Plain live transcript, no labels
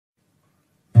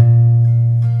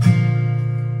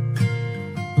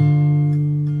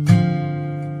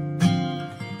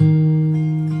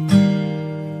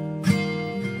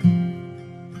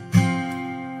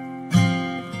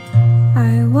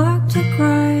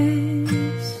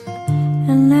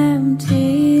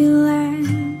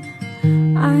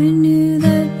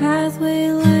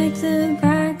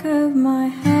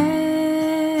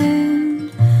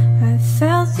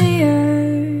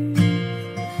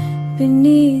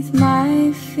beneath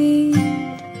my feet.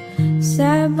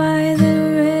 Sat by the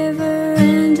river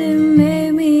and it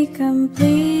made me complete.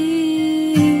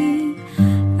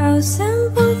 Oh,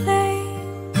 simple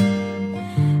thing,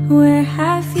 where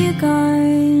have you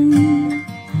gone?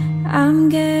 I'm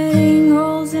getting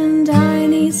old and I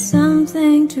need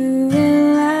something to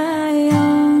rely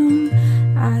on.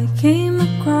 I came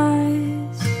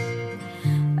across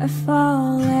a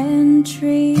fallen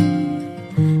tree.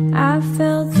 I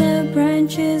felt the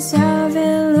branches of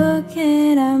it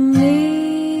looking at me.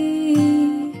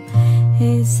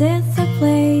 Is it the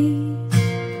place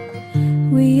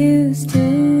we used to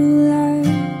love?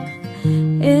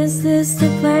 Is this the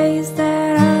place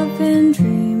that I've been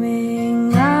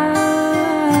dreaming of?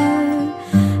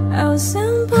 Oh,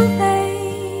 simple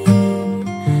thing,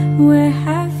 where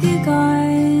have you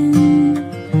gone?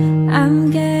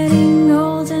 I'm getting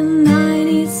old and I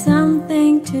need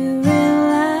something to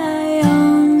rely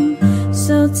on.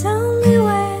 So tell me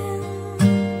when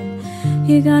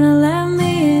you're gonna let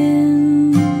me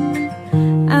in.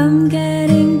 I'm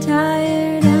getting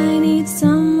tired, I need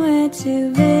somewhere to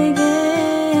begin.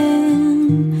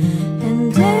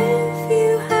 And if you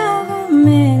have a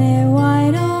minute,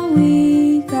 why don't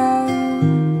we go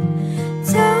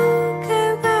talk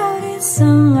about it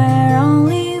somewhere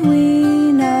only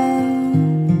we know?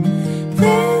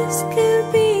 This could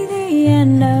be the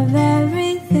end of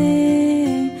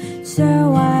everything, so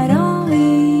why don't we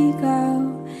go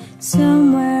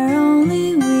somewhere only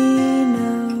we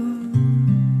know?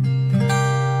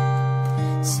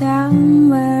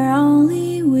 Somewhere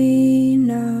only we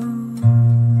know.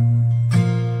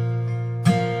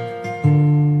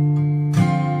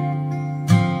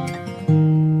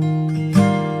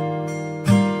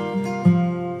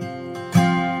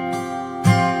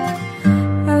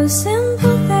 Oh,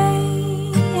 simple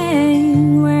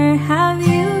thing, where have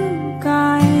you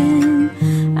gone?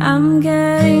 I'm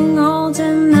getting old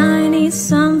and I need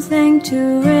something to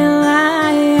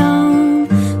rely on.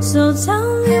 So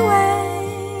tell me when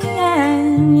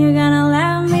you're gonna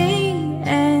let me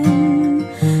in.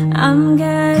 I'm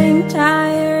getting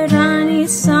tired, I need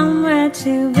somewhere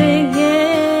to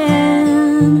begin.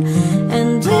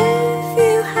 And if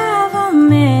you have a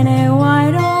minute,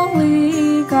 why don't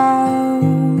we go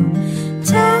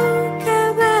talk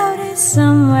about it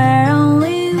somewhere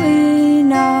only we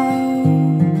know?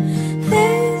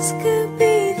 This could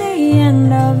be the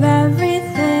end of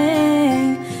everything,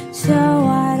 so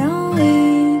why don't we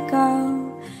go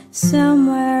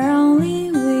somewhere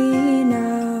only we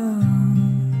know?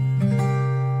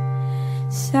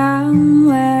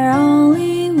 Somewhere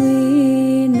only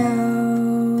we know.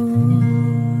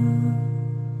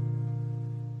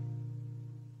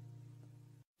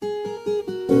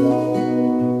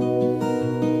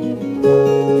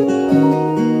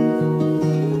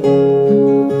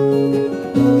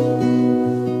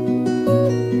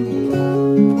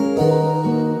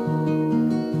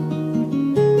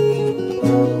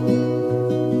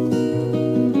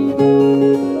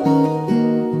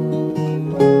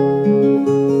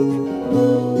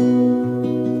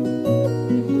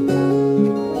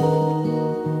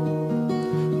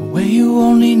 Where you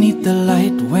only need the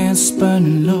light when it's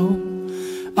burning low,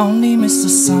 only miss the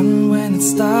sun when it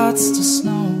starts to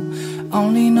snow,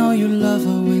 only know you love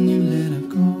her when you let her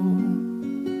go.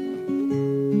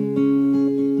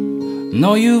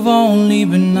 Know you've only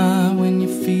been high when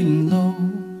you're feeling low,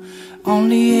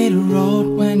 only hate a road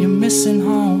when you're missing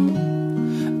home,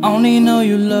 only know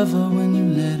you love her when you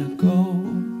let her go.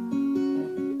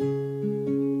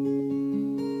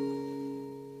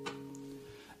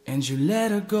 And you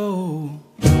let her go.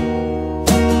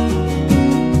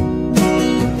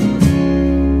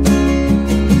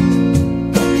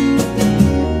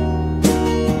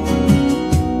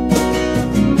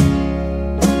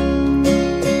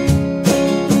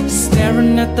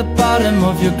 Staring at the bottom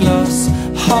of your glass,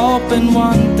 hoping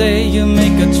one day you'll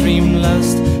make a dream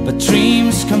last. But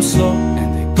dreams come slow and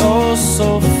they go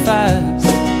so fast.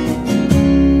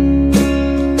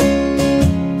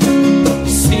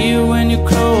 When you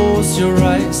close your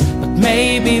eyes, but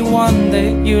maybe one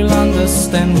day you'll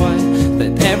understand why,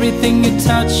 that everything you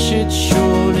touch, it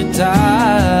surely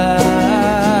dies.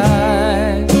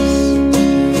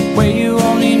 Where you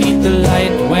only need the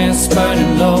light when it's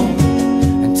burning low,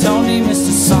 and only miss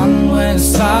the sun when it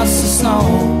starts to snow,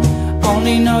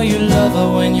 only know you love her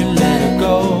when you let her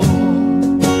go.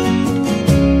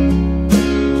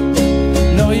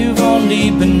 Know you've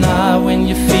only been high when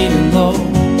you're feeling low,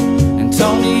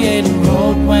 only hate the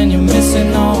road when you're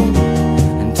missing home,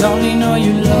 and only know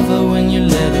you love her when you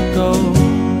let her go.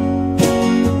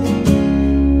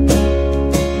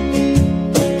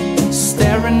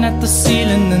 Staring at the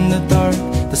ceiling in the dark,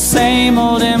 the same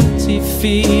old empty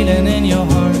feeling in your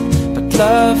heart. But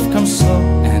love comes slow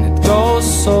and it goes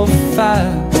so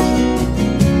fast.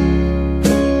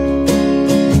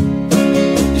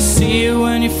 You see it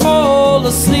when you fall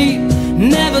asleep,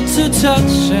 never to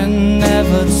touch and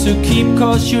never to keep,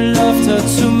 'cause you loved her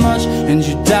too much and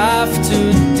you dive too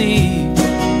deep.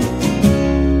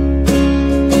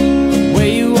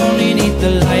 Where you only need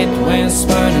the light when it's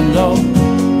burning low,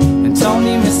 and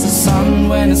only miss the sun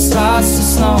when it starts to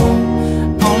snow.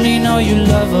 Only know you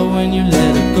love her when you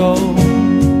let her go.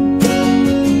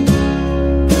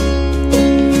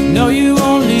 Know you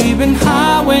only been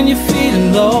high when you're feeling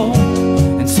low,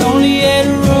 and it's only hit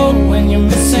a road when you're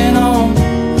missing home.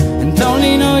 And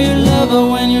only know you love her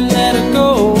when you let her go.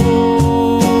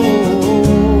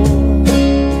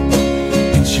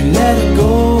 And you let her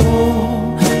go.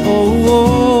 Oh, oh,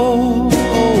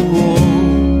 oh, oh.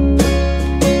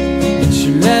 And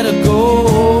you let her go.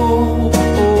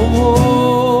 Oh, oh,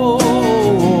 oh.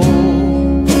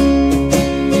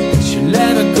 And you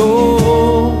let her go.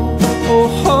 Oh,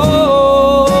 oh.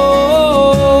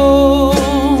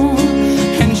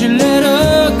 And you let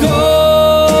her go.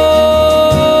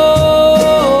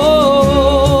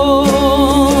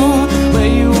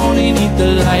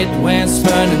 When it's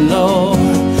burning low,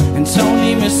 and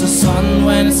only miss the sun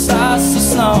when it starts to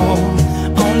snow.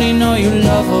 Only know you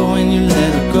love her when you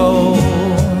let her go.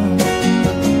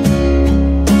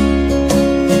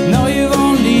 Know you've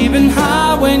only been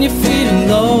high when you're feeling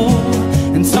low,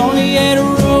 and it's only hit a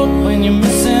road when you're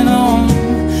missing home.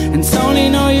 And only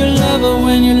know you love her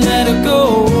when you let her go.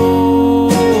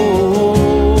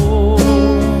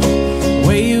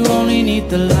 Where you only need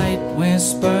the light when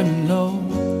it's burning low,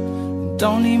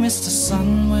 only miss the sun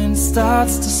when it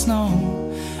starts to snow.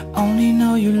 Only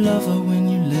know you love her when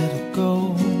you let her go.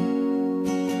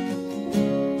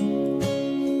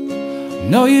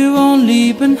 Know you've only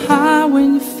been high when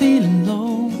you're feeling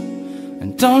low, and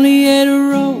only hit a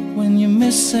road when you're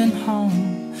missing home.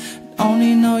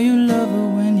 Only know you love her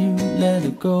when you let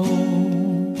her go.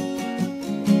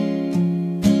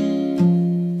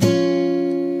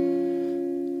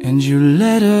 And you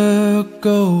let her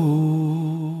go.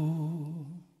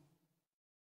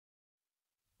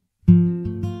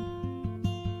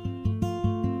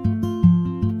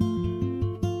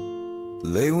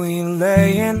 Lay where you're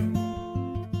laying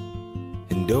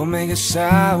and don't make a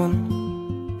sound,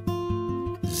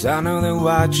 'cause I know they're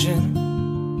watching.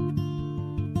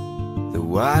 They're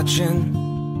watching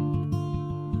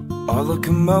all the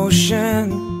commotion,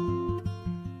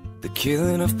 the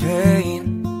killing of pain,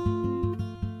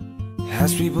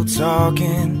 has people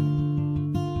talking,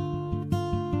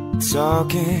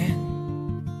 talking.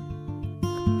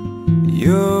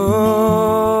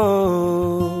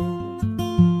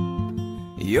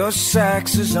 Your sex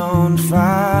is on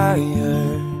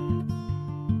fire,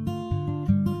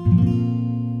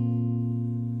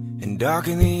 and dark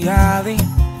in the alley,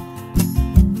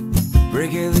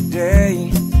 break of the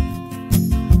day,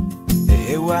 they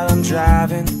hit while I'm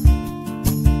driving,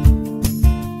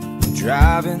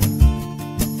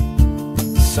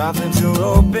 soft lips are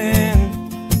open,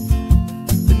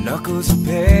 the knuckles are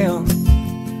pale,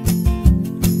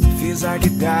 feels like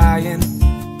you're dying.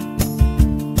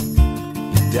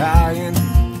 Dying.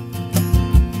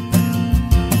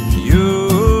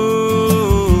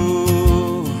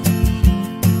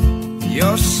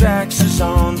 Your sex is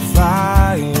on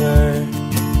fire,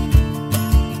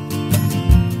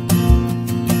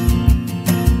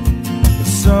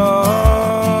 so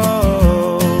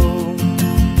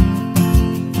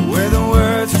where the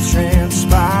words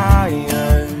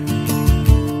transpire,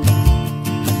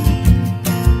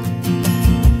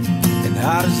 and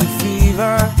hot as a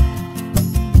fever,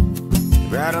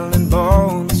 rattling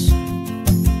bones,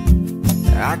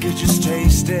 I could just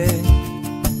taste it,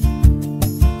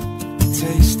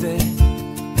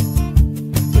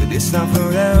 but it's not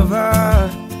forever,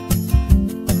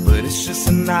 but it's just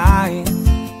a night,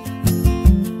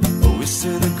 oh, it's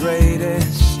to the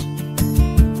greatest,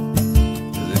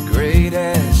 the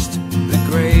greatest, the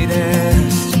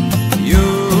greatest.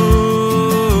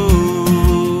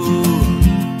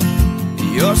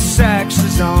 Your sex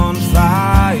is on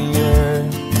fire,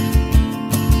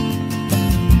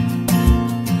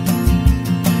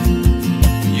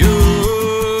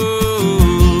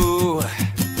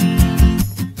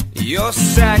 your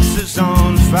sex is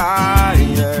on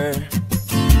fire.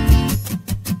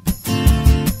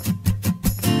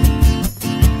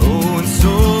 Oh, and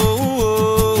so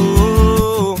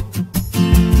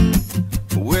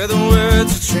where the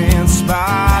words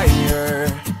transpire,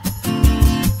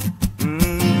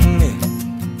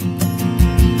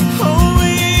 oh,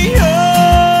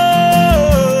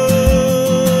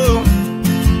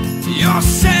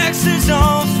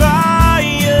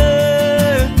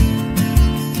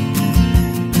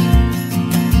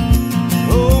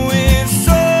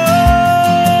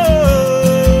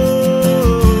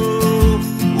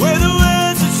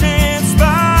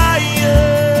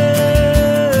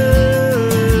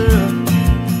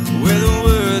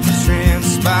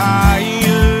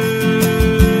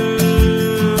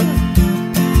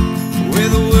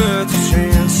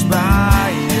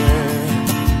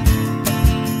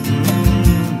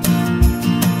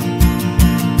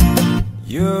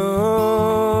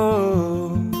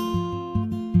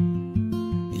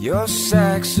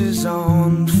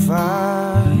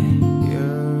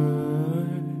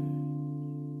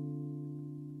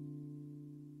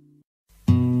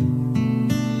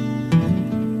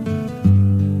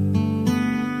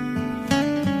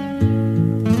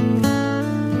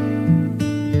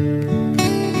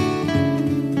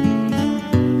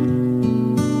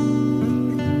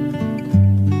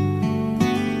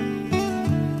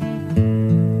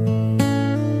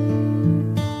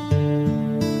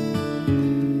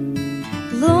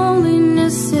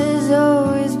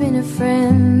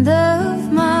 friend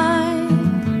of mine,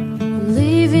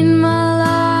 leaving my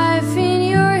life in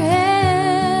your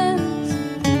hands.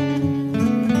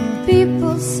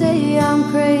 People say I'm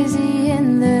crazy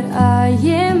and that I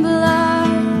am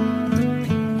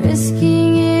blind,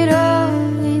 risking it all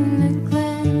in a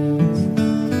glance.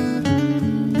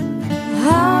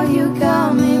 How you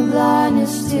got me blind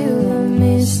is still a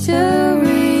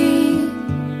mystery.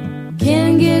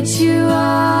 Can't get you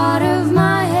out of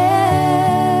my head.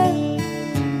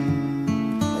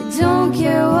 I don't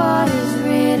care what is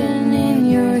written in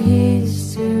your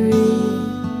history,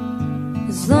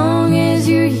 as long as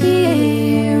you're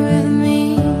here with me.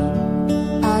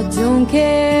 I don't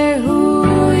care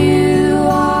who you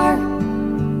are,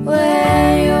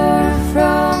 where you're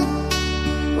from,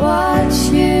 what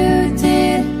you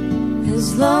did, as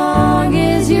long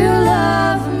as you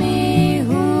love me.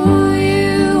 Who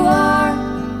you are,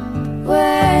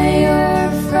 where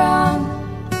you're from,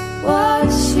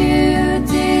 what you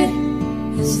did,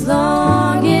 as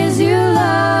long as you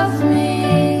love me.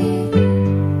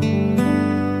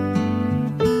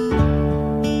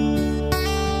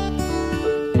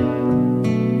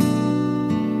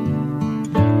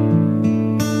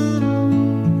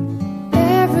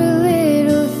 Every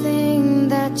little thing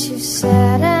that you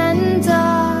said and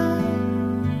done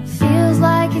feels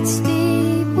like it's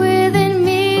deep within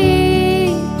me.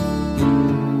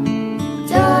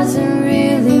 Doesn't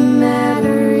really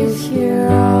matter if you're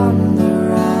on the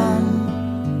run.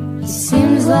 It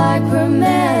seems like we're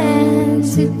meant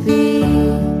to be.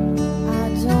 I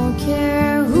don't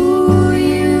care who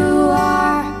you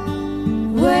are,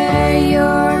 where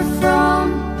you're from,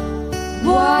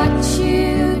 what you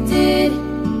did,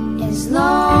 as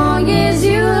long as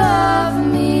you love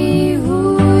me. Who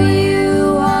you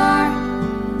are,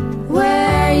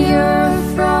 where you're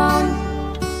from,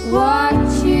 what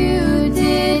you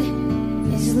did,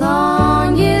 as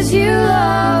long as you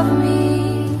love me.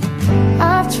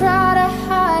 I've tried to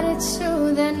hide it so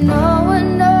that no one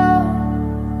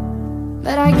knows,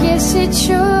 but I guess it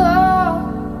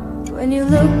shows when you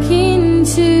look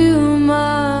into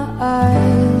my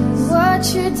eyes. What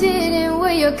you did and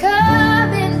where you're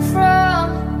coming from,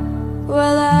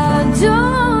 well, I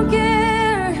don't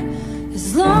care,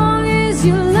 as long as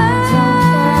you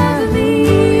love me.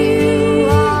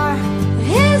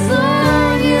 As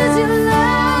long as you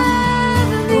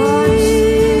love me.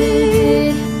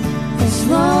 As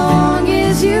long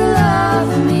as you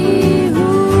love me.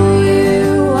 Who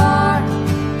you are,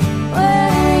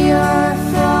 where you're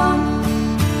from,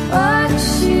 what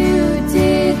you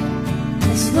did,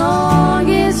 as long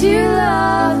as you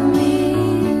love me.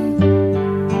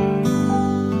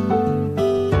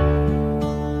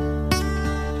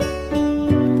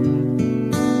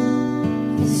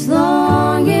 As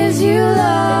long as you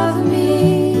love me.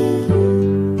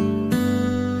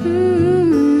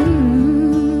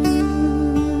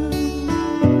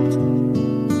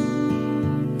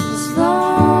 As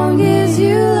long as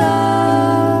you love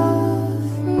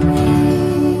me.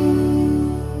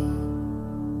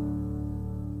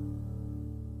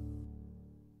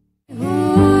 Who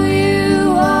you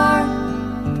are,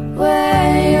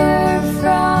 where you're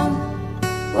from,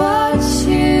 what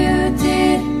you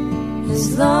did, as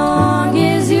long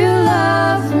as you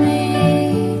love me.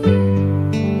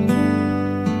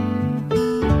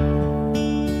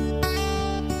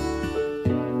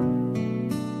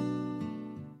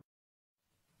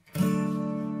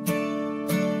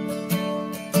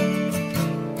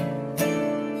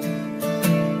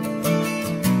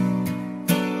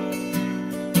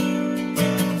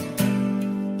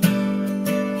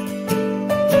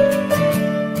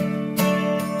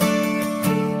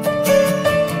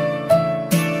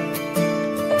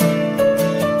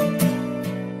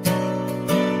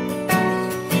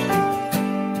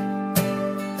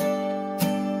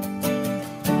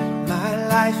 My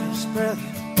life is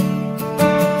brilliant,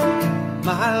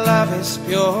 my love is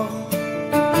pure.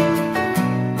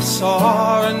 I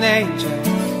saw an angel,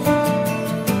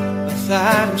 of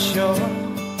that I'm sure.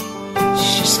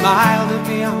 She smiled at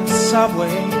me on the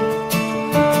subway.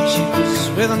 She was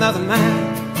with another man,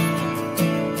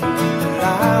 but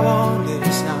I won't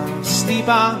lose now. Sleep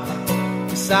on,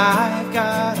 'cause I've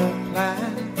got a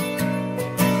plan.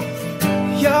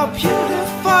 You're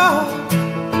beautiful,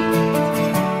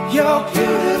 you're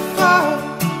beautiful,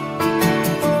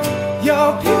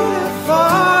 you're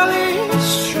beautiful,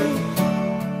 it's true.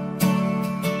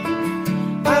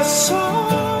 I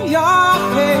saw your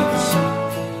face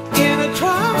in a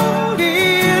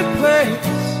crowded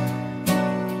place,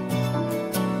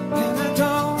 and I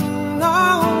don't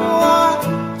know what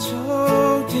to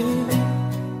do.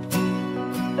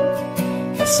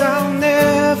 Guess I'll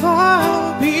never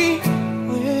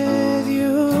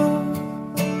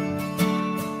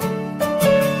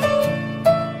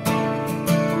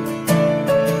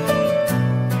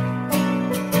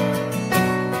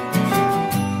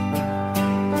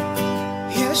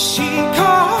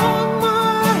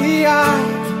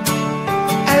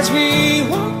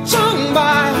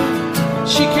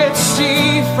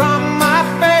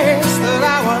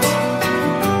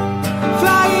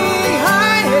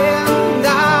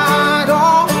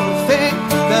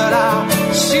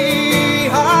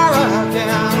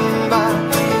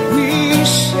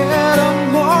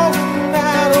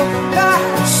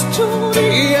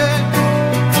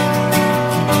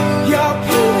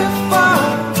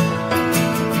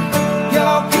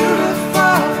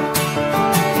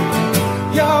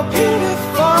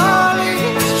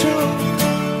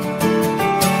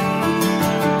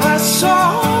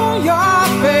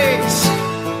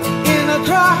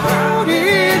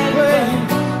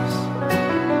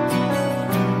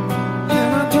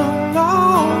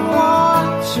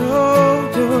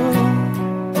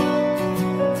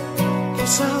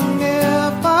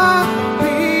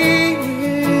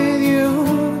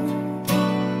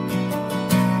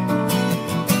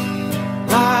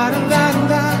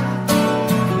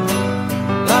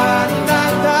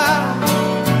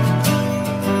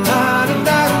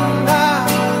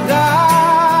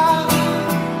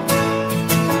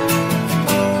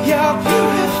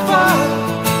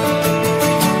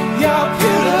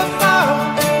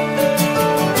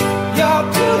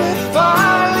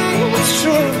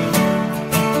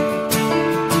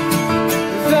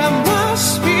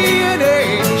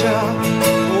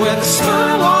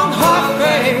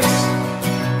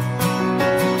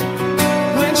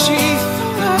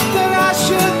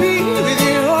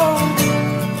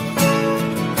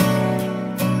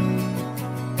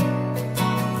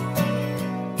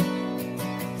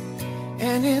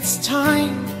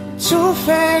to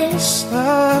face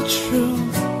the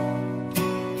truth.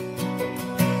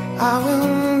 I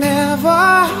will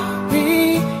never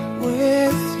be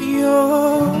with you.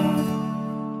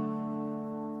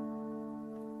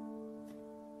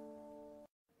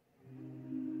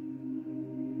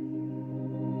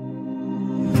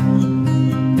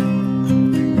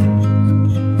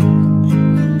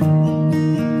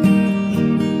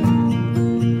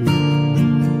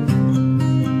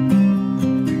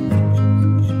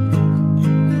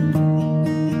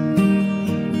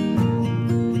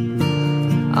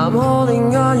 I'm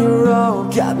holding on your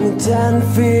rope, got me 10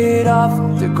 feet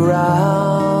off the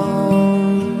ground.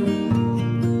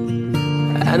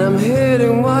 And I'm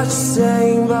hearing what you're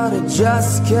saying, but I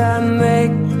just can't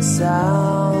make a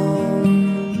sound.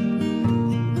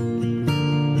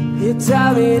 You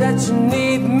tell me that you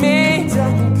need me,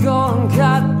 then you go and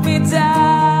cut me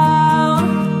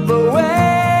down. But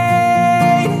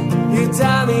wait, you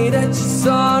tell me that you're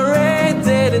sorry,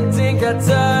 didn't think I'd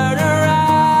turn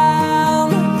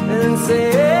around and say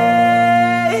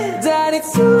that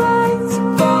it's too late to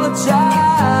apologize.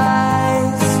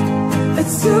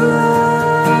 It's too late.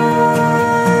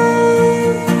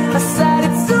 I said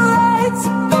it's too late to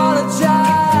apologize.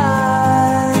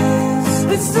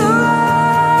 It's too late.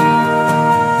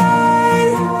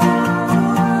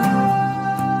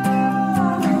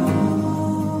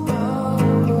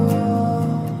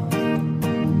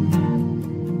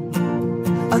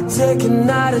 I'll take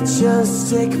another chance,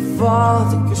 take a fall,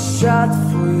 take a shot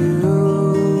for you.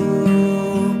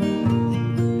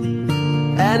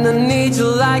 And I need you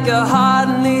like a heart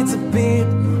needs a beat,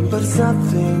 but it's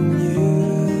nothing new.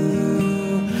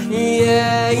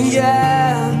 Yeah,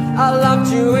 yeah, I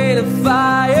loved you in a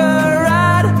fire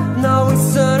red, now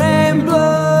it's turning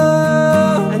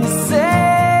blue. And you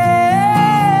say,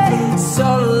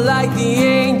 sort of like the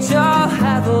angel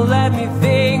had to let me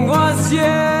think was you.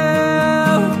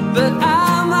 But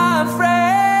I'm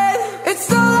afraid it's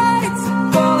too late to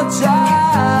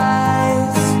apologize.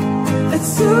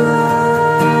 It's too late.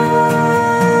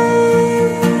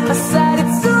 I said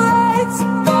it's too late to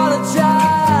apologize.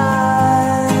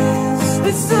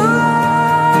 It's too late.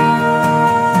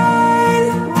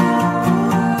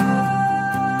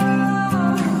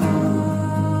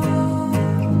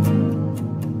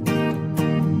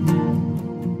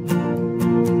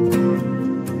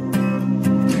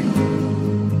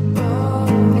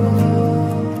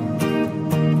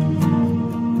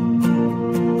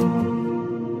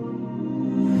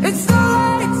 It's too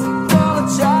late to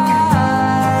apologize.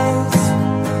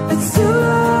 It's too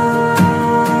late.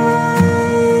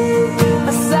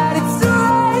 I said it's too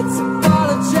late to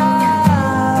apologize.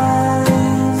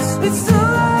 It's too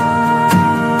late.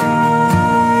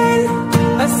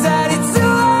 I said it's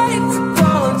too late to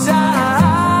apologize.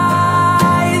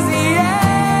 Yeah,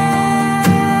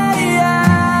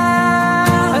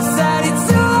 yeah. I said it's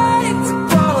too late to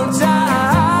apologize.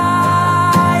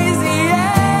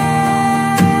 Yeah.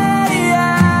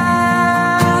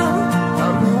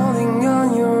 I'm holding on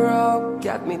your rope,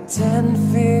 got me 10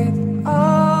 feet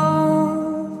off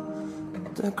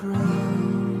the ground.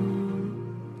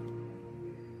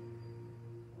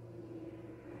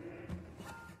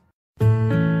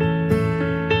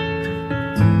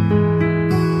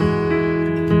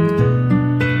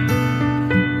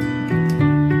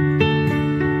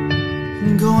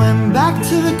 Going back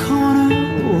to the corner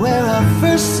where I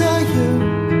first saw you.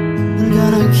 I'm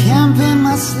gonna camp in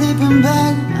my sleeping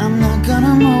bag, I'm not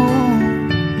gonna move.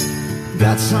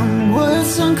 Got some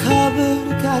words uncovered,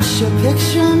 got your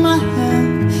picture in my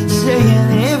hand, saying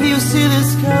if you see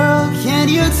this girl, can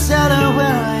you tell her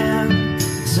where I am?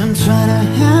 Some try to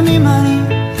hand me money,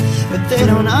 but they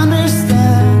don't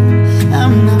understand.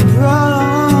 I'm not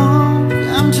broke,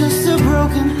 I'm just a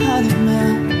broken-hearted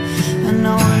man. I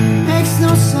know it makes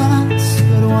no sense,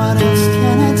 but what else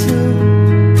can I do?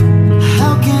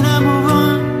 How can I move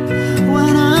on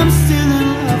when I'm still in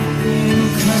love with you?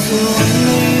 'Cause one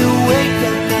day you wake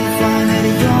up and find that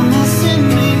you're missing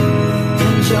me,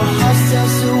 and your heart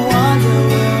starts to wonder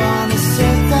where on this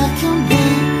earth that can be.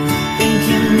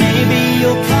 Thinking maybe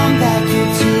you'll come back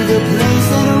here to the place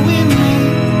that we meet,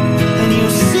 and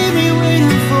you'll see me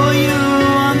waiting for you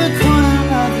on the corner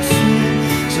of the street.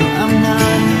 So I'm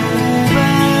not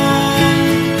moving,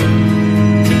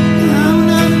 I'm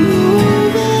not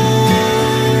moving,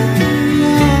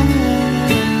 yeah.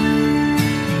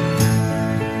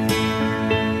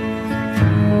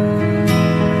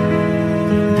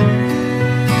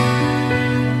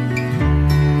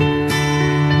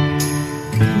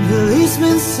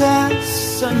 Policeman says,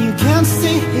 son, you can't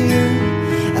stay here.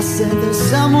 I said there's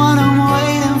someone I'm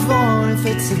waiting for, if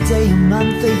it's a day, a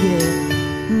month, a year.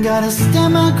 Gotta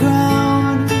stand my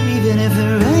ground, even if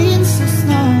it rains or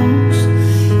snows.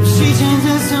 If she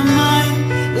changes her mind,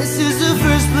 this is the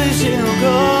first place she'll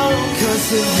go. Cause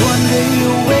if one day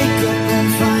you wake up and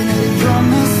find that you're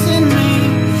missing me,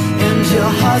 and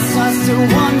your heart starts to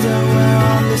wonder where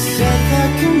all the stuff that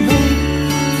can be,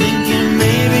 thinking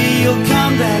maybe you'll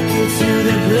come back here to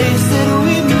the place that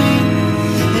we meet,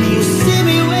 and you see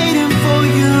me waiting for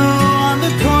you on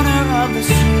the corner of the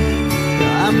street.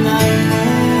 I'm not moving,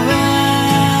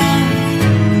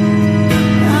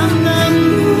 I'm not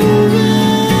moving,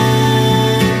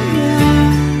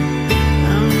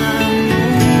 I'm not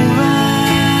moving,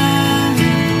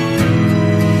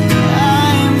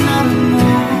 I'm not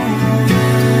moving.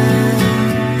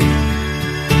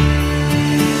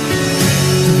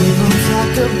 People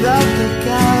talk about the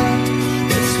guy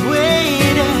that's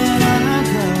waiting on a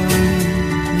girl.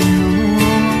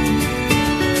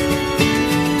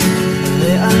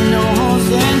 There are no holes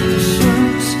in his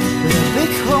shoes, but a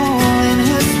big hole in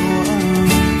his world.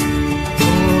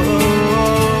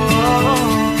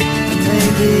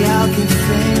 Maybe I'll get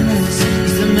famous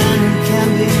as the man who can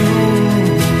be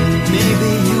moved.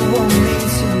 Maybe you won't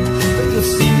meet him, but you'll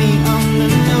see me on the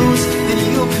news, and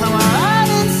you'll come right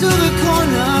into the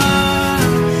corner,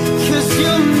 cause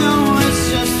you know it's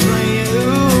just for you.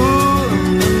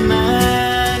 The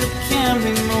man who can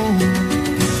be moved,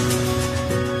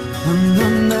 I'm the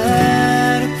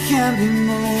man who can't be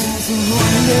moved. And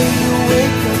one day you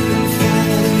wake up and find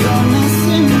that you're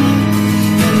missing me,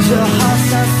 and your heart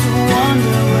starts to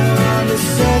wonder where all the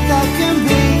stuff that can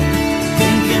be,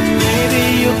 thinking maybe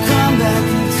you'll come back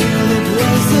into the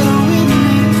place that we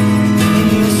meet, and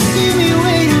you see me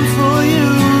waiting for you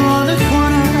on the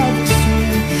corner of the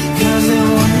street. Cause then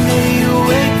one day you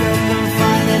wake up and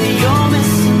find that you're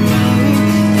missing me,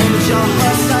 and your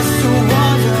heart starts to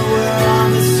wonder where all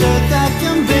the stuff that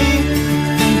can be,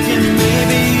 thinking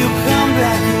maybe you come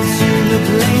back into the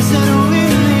place that we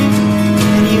meet,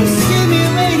 and you see me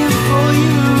waiting for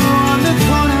you on the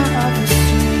corner of the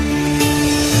street.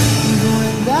 I'm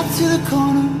going back to the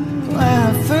corner where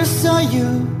I first saw you.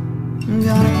 I'm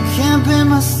gonna camp in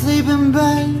my sleeping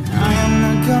bag, I am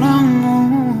not gonna move.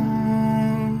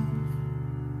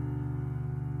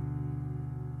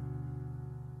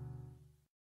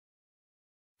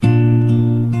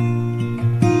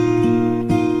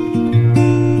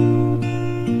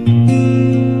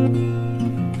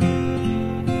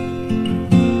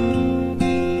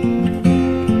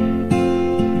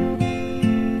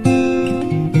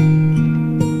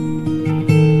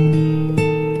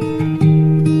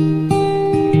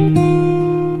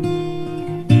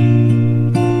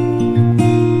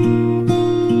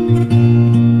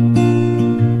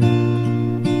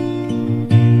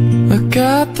 Look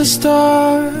at the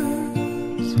stars,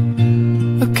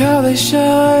 look how they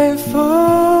shine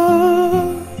for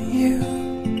you,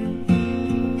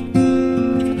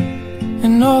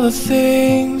 and all the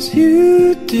things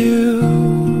you do.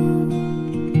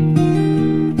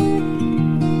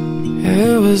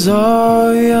 It was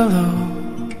all yellow,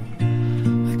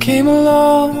 I came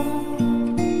along,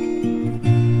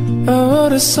 I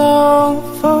wrote a song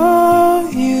for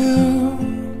you.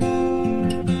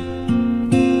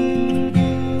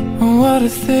 What a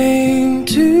thing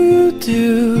to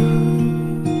do.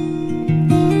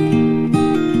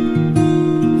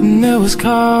 And it was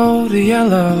called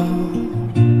yellow.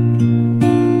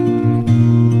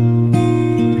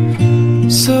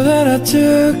 So then I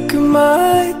took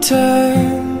my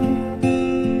turn.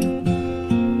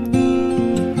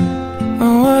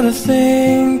 Oh, what a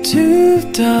thing to have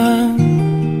done.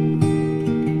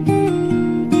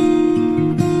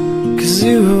 'Cause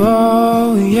you were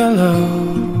all yellow.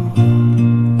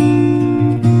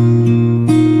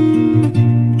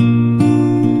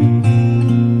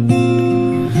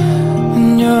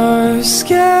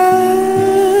 Skin,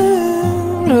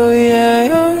 oh yeah,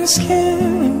 your skin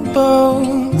and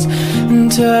bones, and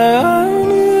turn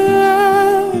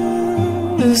around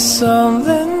to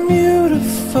something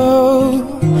beautiful.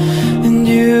 And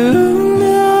you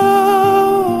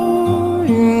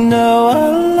know I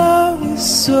love you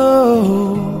so.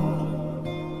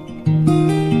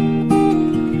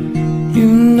 You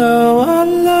know I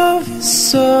love you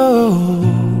so.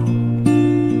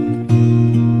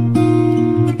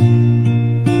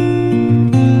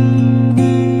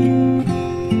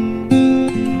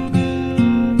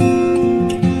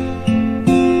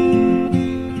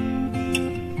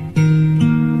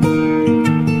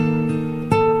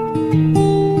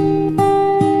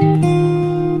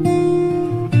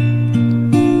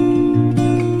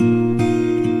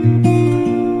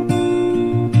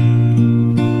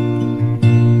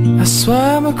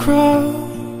 swam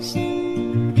across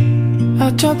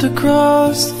jumped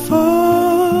across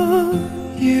for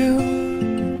you.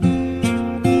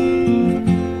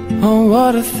 Oh,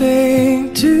 what a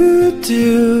thing to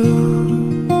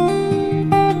do,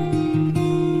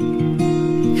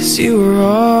 'cause you were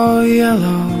all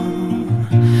yellow.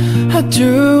 I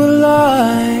drew a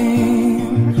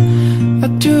line, I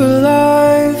drew a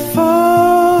line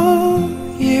for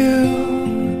you,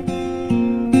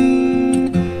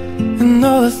 and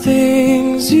all the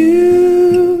things you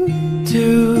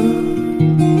do,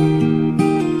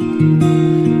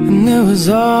 and it was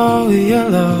all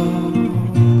yellow.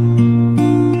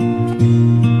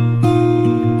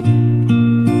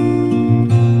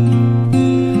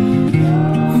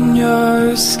 And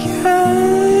your skin,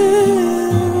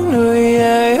 oh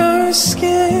yeah, your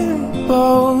skin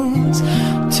bones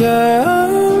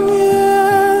turn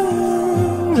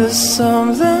into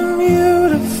something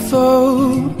beautiful.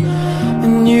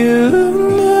 And you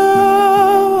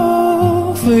know,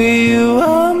 for you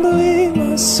I bleed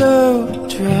myself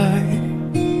dry.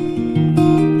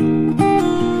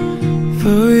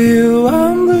 For you I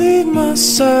bleed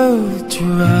myself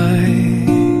dry.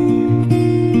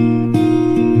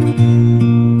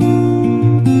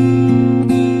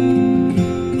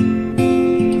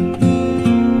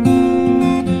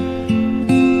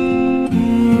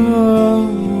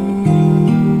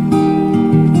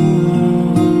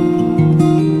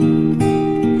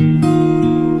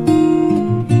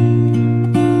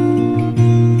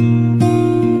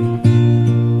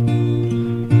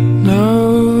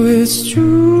 It's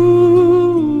true,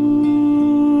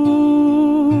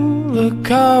 look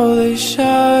how they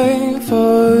shine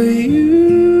for you.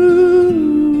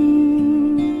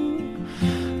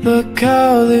 Look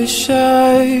how they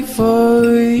shine for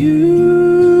you.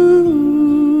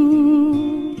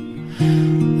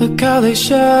 Look how they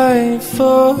shine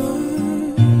for you.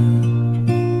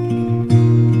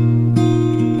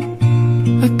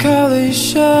 Look how they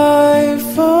shine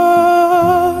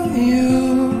for you.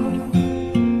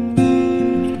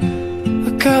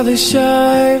 Look how they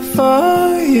shine for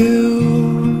you.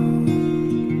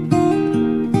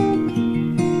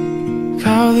 Look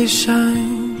how they shine.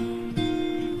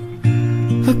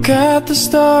 Look at the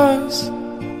stars.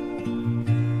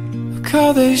 Look how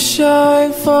they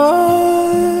shine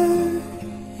for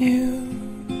you.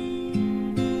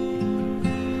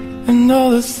 And all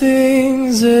the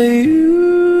things that you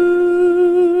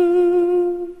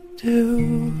do.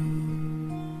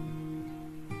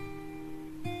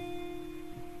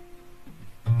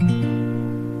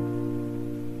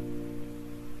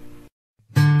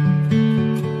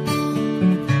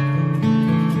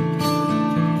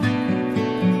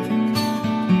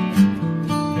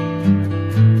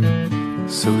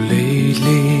 So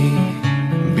lately,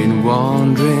 been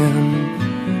wondering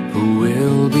who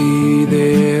will be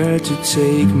there to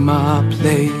take my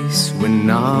place when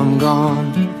I'm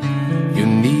gone. You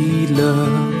need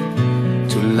love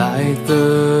to light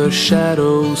the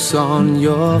shadows on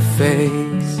your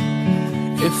face.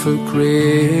 If a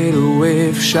great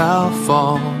wave shall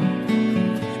fall,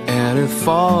 and it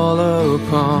fall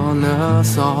upon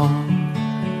us all,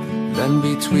 then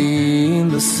between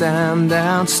the sand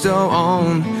and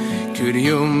stone, could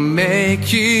you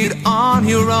make it on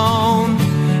your own?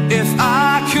 If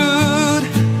I could,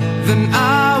 then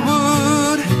I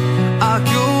would. I'll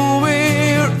go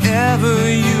wherever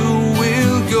you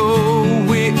will go,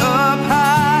 way up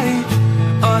high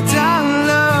or down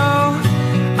low.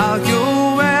 I'll go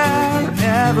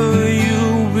wherever you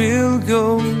will go,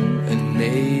 and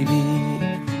maybe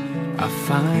I'll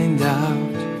find out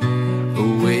a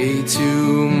way to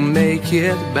make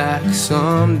it back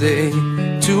someday,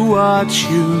 to watch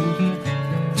you,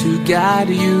 to guide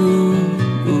you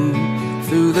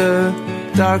through the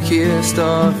darkest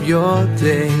of your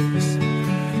days.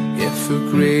 If a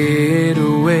great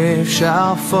wave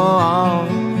shall fall,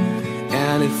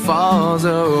 and it falls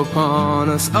upon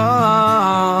us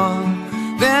all,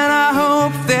 then I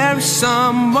hope there's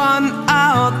someone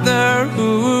out there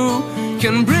who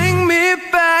can bring me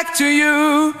back to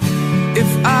you. If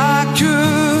I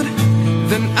could,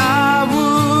 then I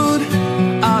would.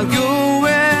 I'll go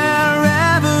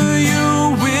wherever you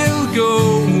will go,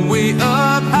 way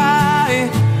up high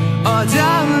or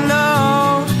down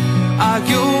low. I'll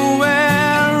go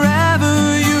wherever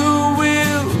you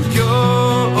will go.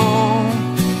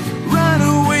 Run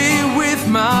away with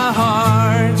my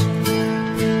heart,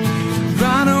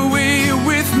 run away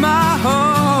with my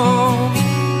hope,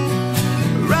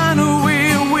 run away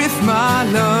with my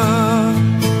love.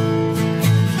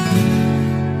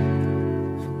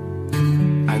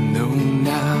 I know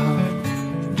now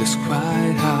just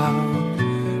quite how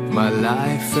my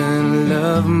life and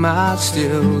love might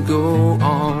still go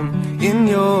on. In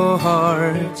your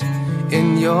heart,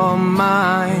 in your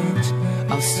mind,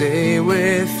 I'll stay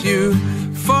with you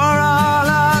for all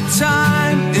our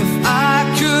time. If I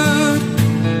could,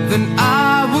 then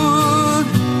I would.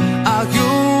 I'll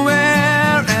go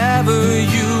wherever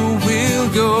you will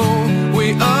go,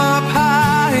 way up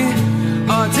high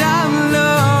or down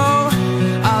low.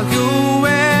 I'll go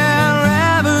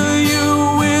wherever you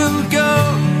will go.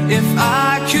 If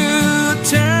I could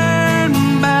turn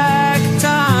back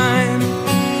time,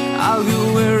 I'll go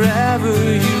wherever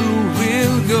you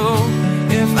will go.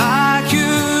 If I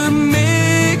could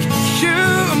make you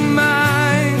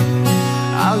mine,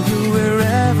 I'll go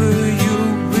wherever you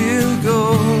will go.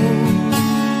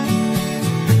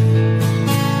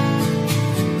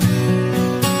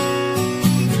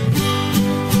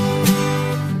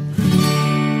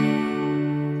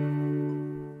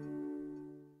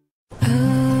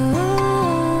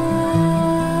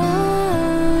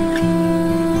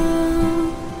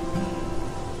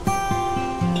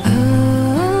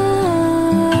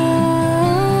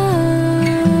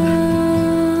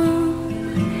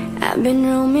 I've been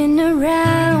roaming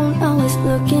around, always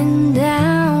looking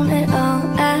down at all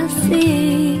I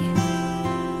see.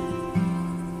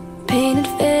 Painted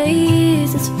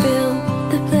faces fill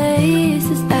the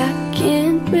places I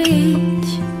can't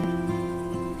reach.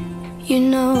 You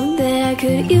know that I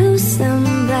could use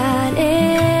somebody.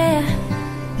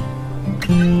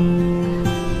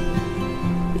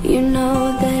 You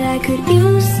know that I could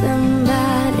use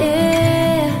somebody.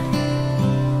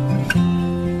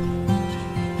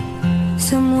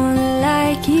 Someone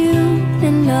like you,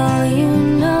 and all you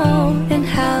know, and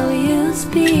how you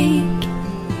speak.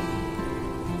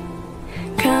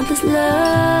 Countless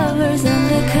lovers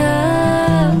under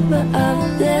cover of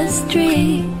the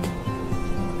street.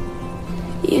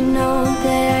 You know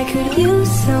that I could use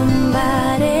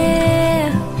somebody.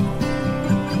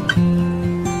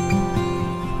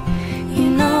 You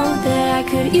know that I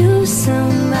could use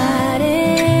somebody.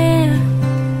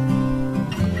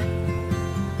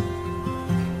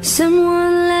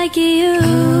 Someone like you.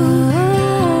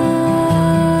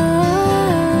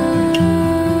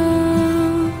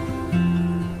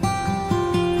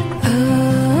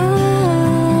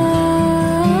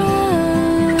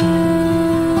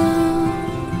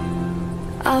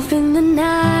 Off in the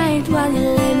night while you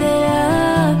live it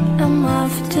up, I'm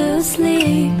off to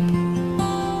sleep.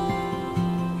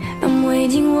 I'm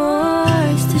waging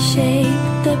wars to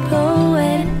shape the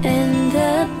poet and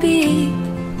the beat.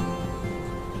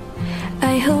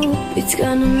 I hope it's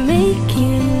gonna make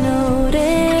you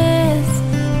notice.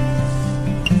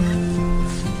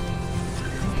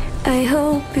 I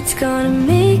hope it's gonna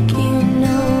make you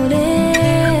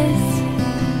notice.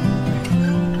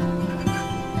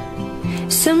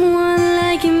 Someone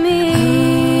like me.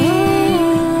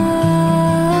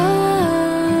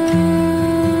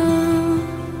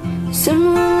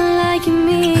 Someone like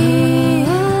me.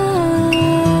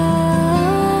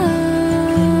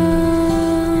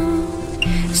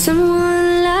 Someone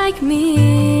like me.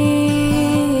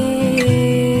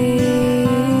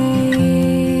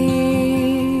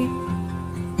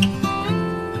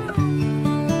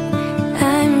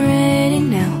 I'm ready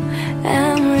now.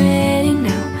 I'm ready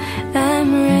now. I'm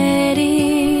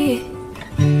ready.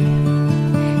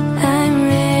 I'm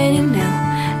ready now.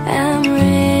 I'm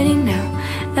ready now.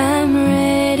 I'm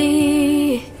ready.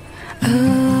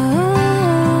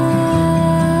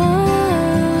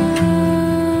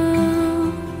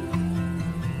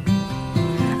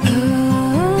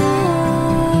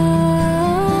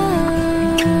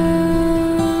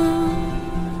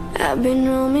 I've been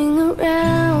roaming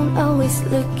around, always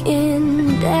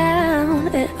looking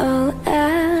down at all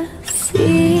I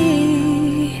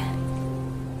see.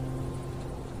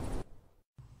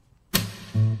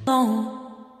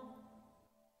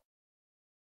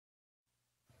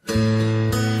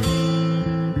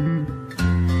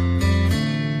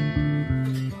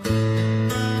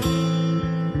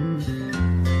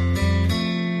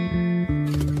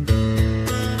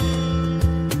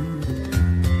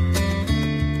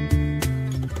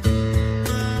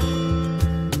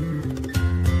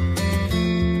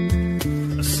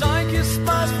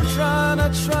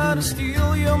 Trying to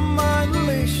steal your mind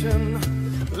elation.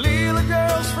 Little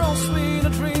girls from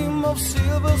Sweden dream of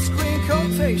silver screen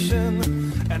quotation.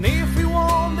 And if we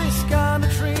want this kind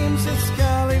of dreams, it's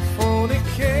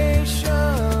Californication.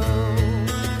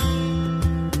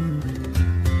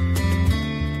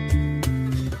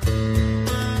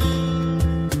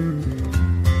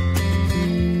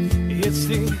 It's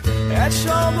the edge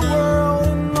of the world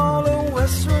in all of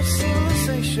Western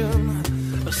civilization.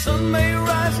 The sun may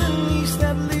rise in the east,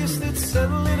 at least it's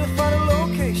settle in a final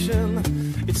location.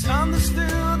 It's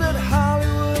understood that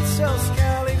Hollywood sells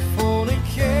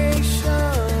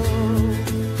Californication.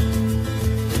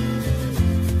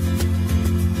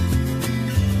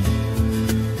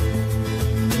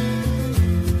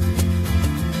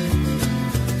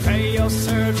 Pay your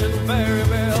surgeon very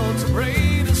well to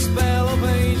break the spell of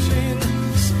aging.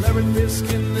 Celebrities,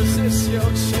 skin, is this your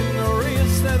chin or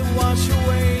is that what you're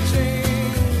waging?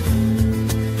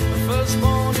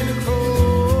 Firstborn in the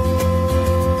cold,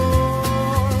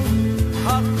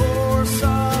 hardcore,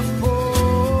 soft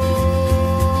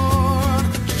porn.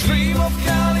 Dream of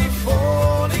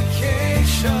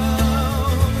Californication.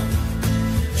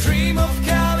 Dream of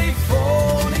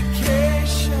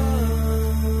Californication.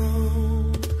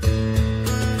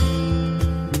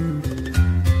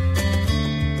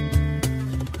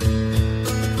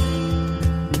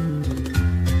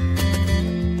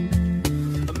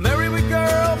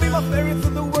 Ferry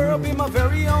through the world, be my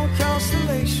very own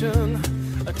constellation.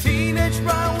 A teenage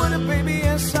bride with a baby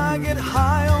as I get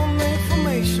high on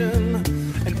information.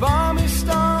 And balmy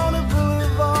star on the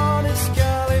boulevard is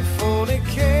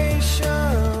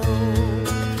Californication.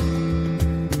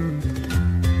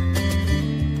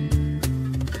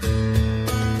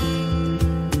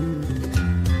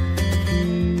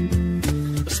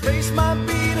 Space might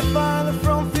be the farther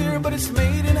frontier, but it's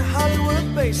made in a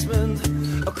Hollywood basement.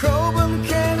 A crowbar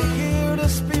can't hear the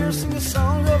spear sing a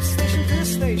song of station to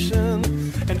station.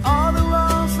 And all the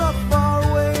roads not far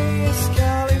away is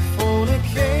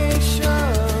Californication.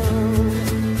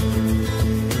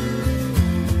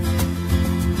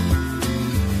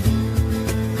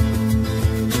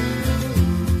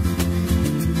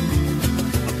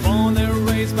 Born and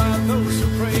raised by those who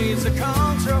praise the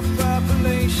culture of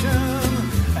population.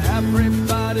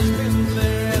 Everybody's been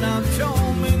there and I'm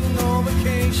showing no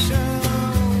vacation.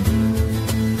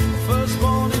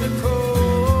 Firstborn in the cold,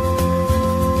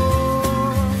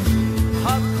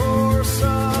 hardcore,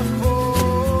 soft porn.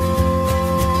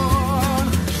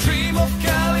 Dream of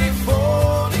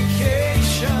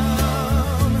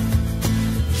Californication.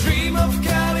 Dream of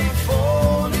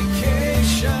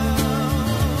Californication.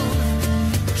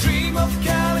 Dream of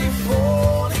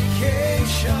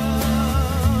Californication.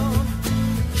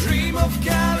 Dream of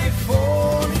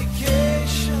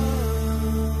Californication.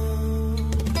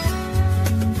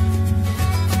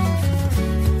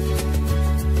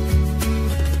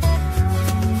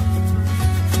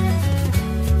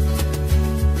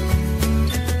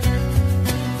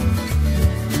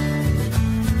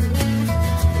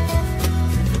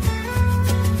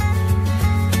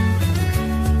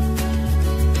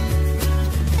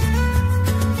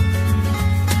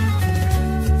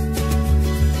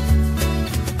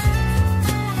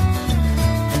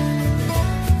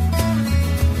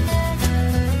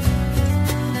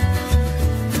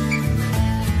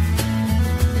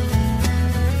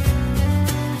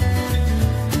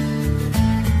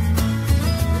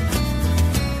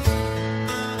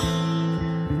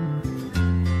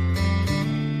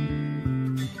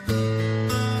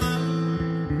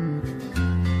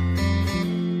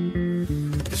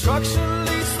 Destruction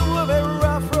leads to a very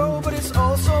rough road, but it's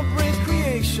also a great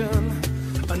creation.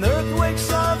 An earthquake's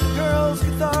of the girl's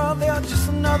guitar, they are just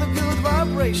another good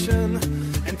vibration.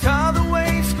 And tidal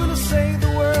waves gonna save the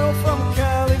world from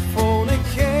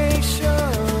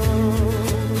Californication.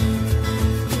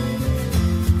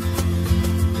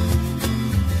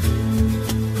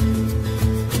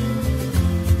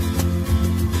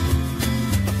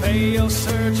 Pay your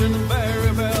surgeon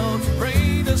very well to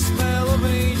break the spell of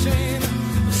aging.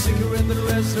 Cigarette that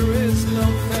rest there is no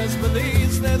test, but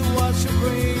is that what you're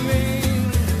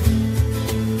craving?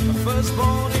 A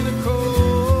firstborn in the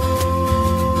cold,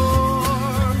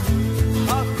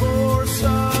 hardcore,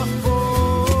 soft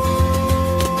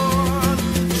porn.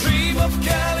 Dream of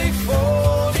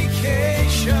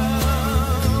Californication.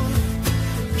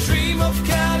 Dream of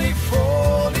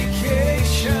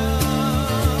Californication.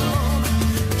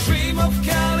 Dream of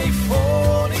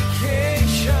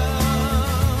Californication.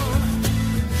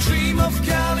 Dream of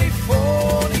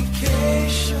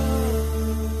Californication.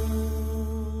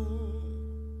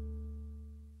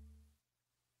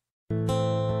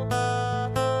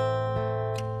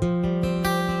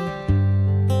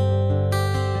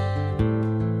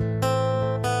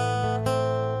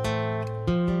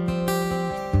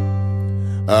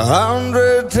 A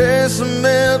 100 days have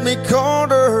made me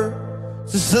colder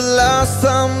since the last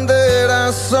time that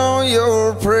I saw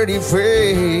your pretty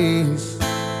face.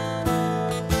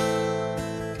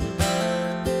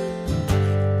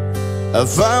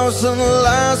 1,000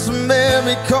 lies made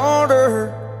me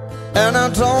colder, and I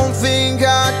don't think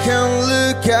I can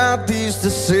look at these the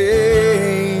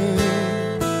same.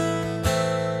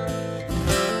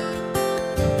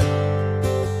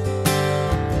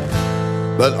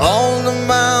 but all the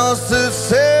miles that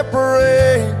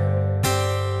separate,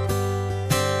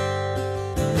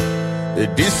 they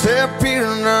disappear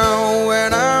now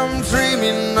when I'm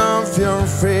dreaming of your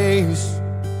face.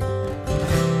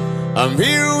 I'm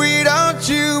here without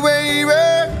you, baby,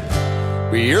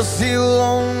 but you're still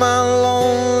on my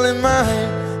lonely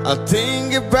mind. I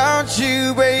think about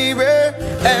you, baby,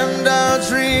 and I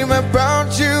dream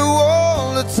about you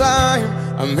all the time.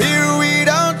 I'm here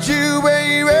without you,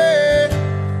 baby,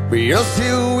 but you're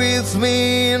still with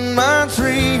me in my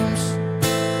dreams.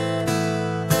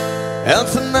 And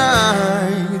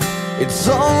tonight, it's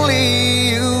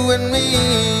only you and me.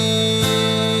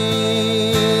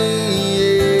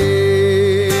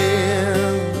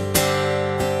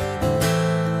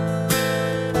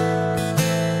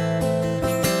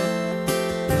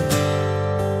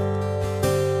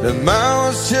 The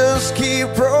miles just keep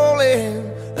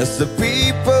rolling as the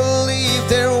people leave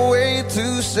their way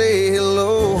to say hello.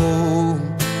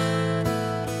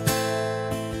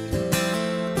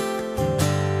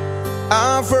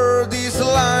 I've heard this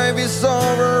life is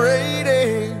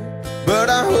overrated, but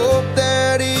I hope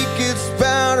that it gets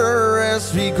better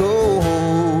as we go.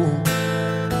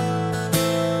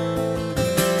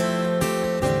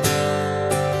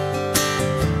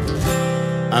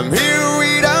 I'm here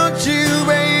without you,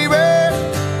 baby,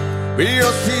 but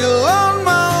you're still on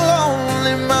my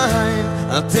lonely mind.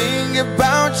 I think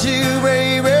about you,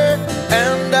 baby,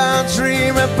 and I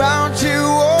dream about you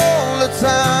all the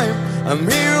time. I'm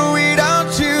here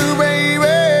without you,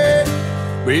 baby,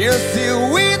 but you're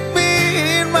still with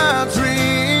me in my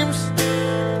dreams.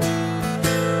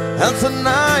 And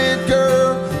tonight,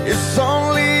 girl, it's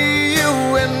only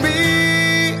you and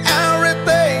me.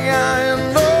 Everything I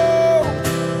know,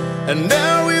 and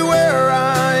everywhere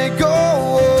I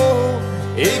go,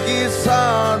 it gets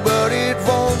hard, but it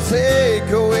won't take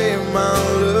away my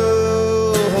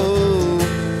love.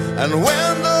 And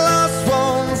when the last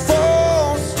one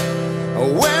falls,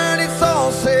 when it's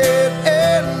all said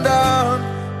and done,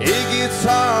 it gets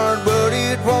hard, but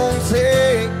it won't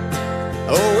take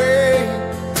away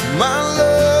my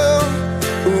love.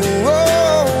 Ooh,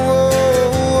 oh, oh,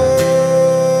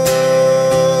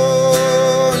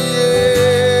 oh,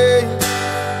 yeah.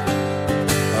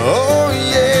 Oh,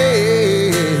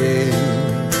 yeah.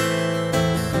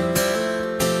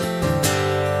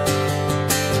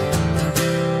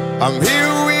 I'm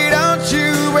here without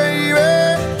you, baby,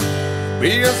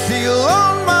 but you're still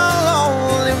on my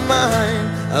lonely mind.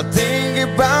 I think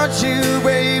about you,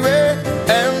 baby,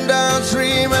 and I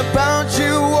dream about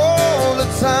you all the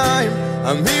time.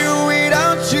 I'm here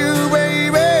without you,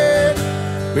 baby,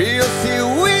 but you're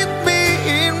still with me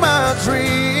in my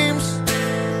dreams.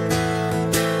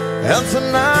 And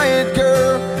tonight,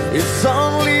 girl, it's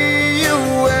only you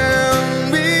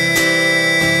and me.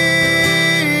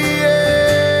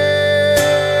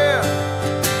 Yeah.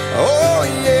 Oh,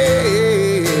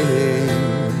 yeah.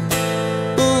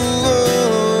 Ooh, oh,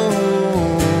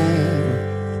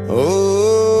 oh.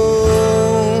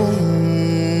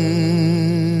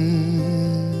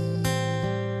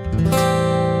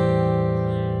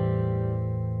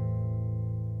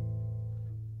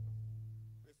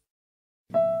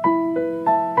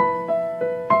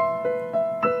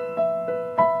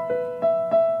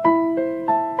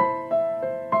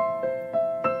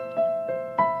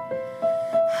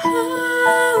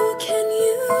 How can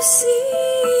you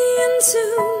see into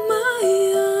my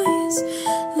eyes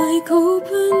like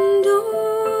open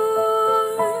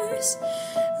doors,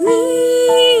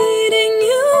 leading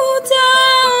you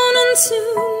down into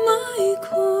my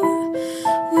core,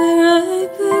 where I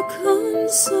become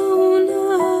so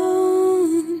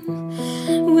numb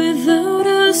without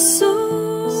a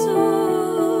soul,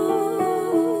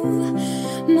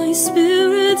 my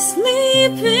spirit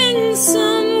sleeping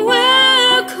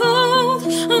somewhere cold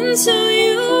until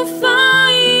you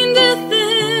find it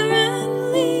there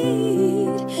and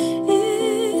lead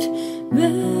it back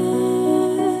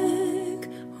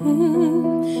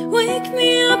home. Wake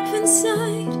me up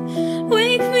inside,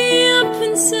 wake me up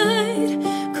inside,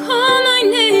 call my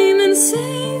name and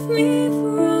save me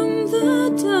from the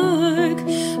dark.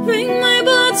 Bring my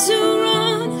blood to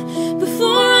run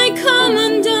before I come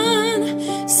undone.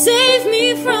 Save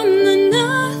me from the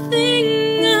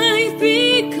nothing I've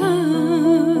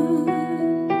become.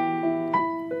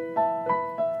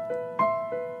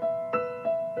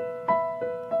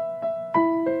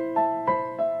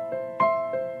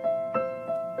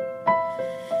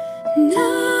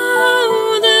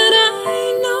 Now that I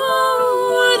know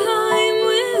what I'm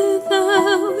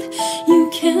without, you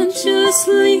can't just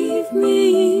leave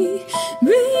me.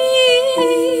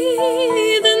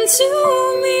 Breathe into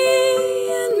me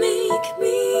and make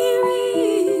me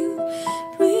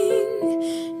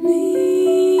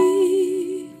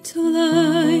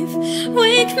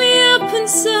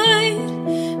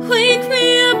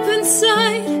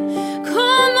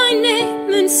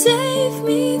save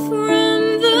me from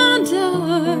the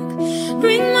dark.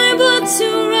 Bring my blood to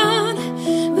run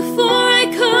before I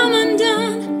come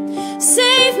undone.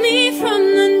 Save me from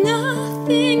the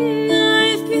nothing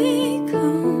I've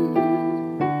become.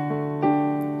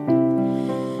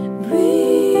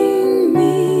 Bring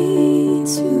me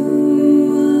to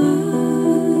life.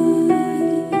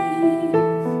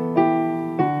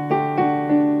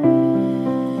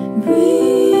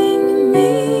 Bring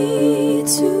me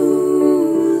to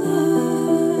life.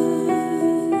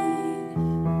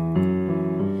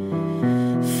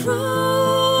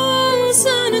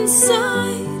 Frozen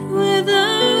inside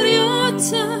without your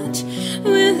touch,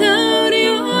 without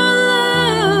your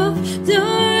love,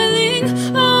 darling.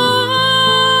 Only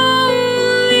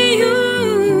you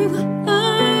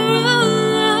are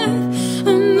alive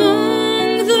among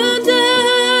the dead.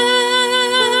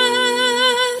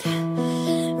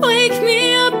 Wake me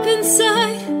up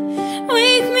inside,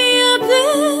 wake me up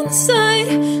inside.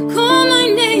 Call my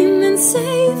name and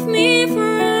save me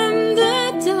from the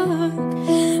dark.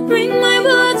 Bring my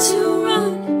blood to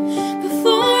run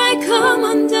before I come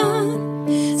undone.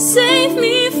 Save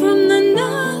me from the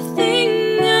nothing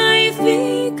I've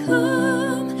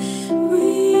become.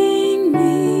 Bring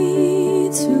me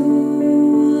to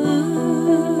life.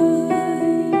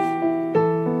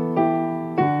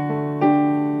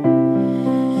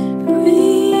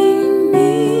 Bring me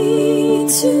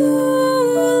to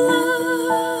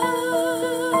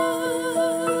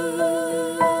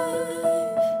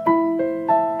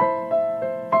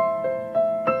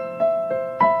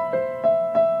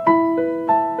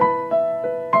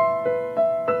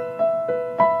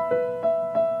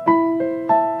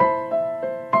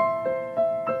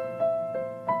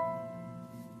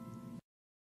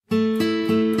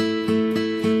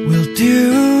We'll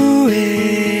do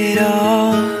it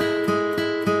all,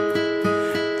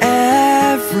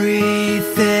 everything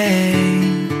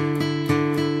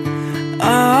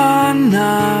on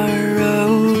our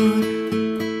own.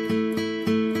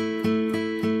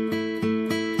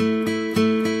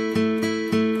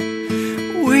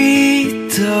 We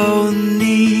don't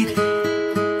need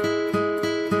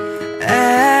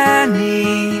anything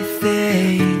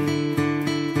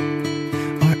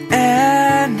or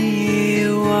anyone.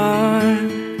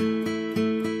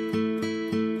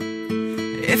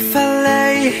 If I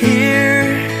lay here,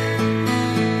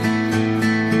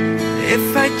 if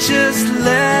I just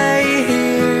lay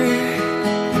here,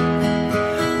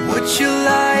 would you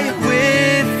lie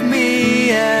with me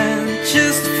and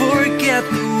just forget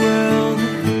the world?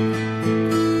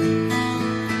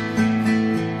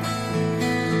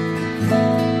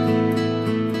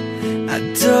 I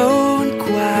don't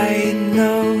quite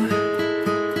know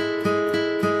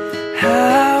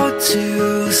how to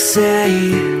say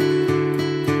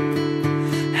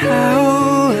how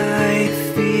I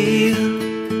feel.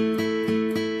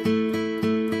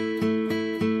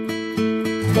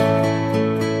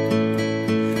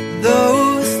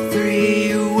 Those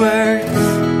 3 words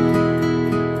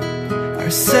are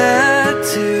said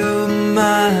too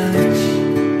much.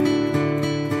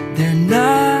 They're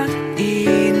not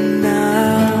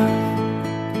enough.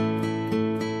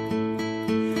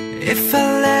 If I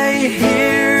lay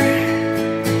here,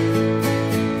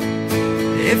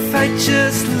 if I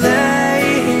just lay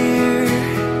here,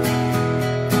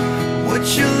 would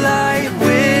you lie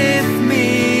with me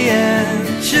and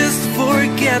just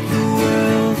forget the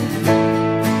world?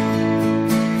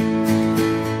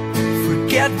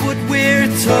 Forget what we're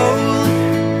told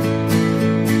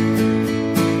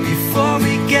before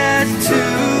we get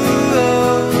too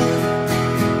old.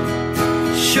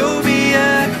 Show me a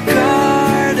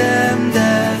garden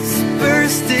that's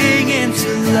bursting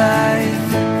into life.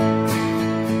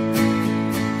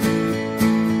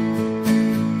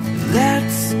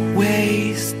 Let's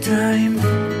waste time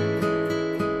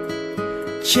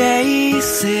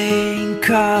chasing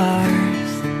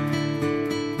cars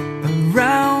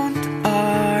around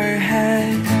our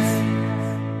heads.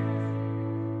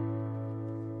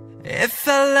 If I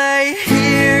lay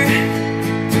here,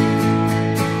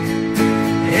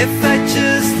 if I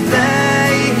just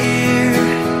lay here,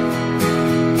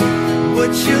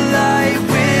 would you lie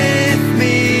with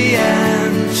me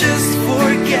and just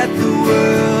forget the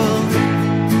world?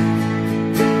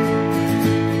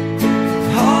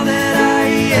 All that I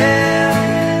am,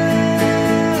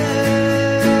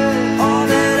 all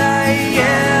that I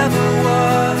ever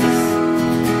was,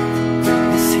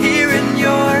 is here in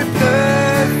your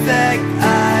perfect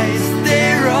eyes.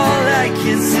 They're all I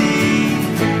can see.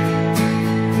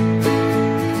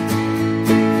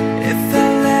 If I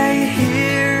lay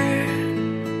here,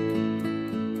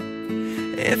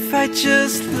 if I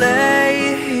just lay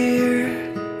here,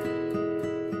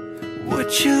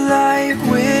 Would you lie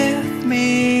with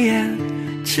me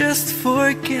and just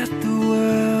forget the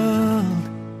world?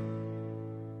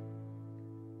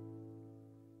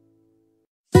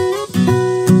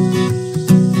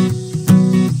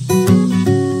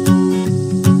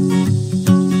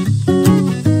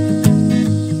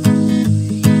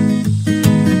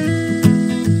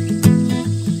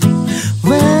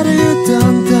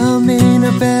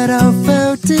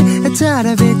 I tried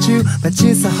to beat you, but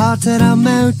you're so hot that I'm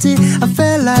melty. I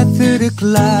fell right through the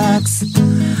clocks.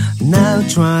 Now I'm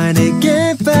trying to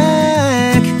get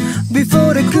back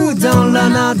before the cool down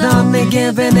run out on me,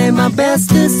 giving it my best.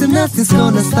 So nothing's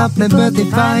gonna stop me but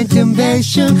divine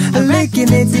temptation. I'm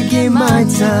licking it to give my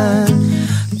time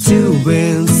to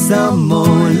win some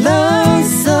more love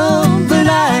song, but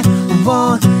I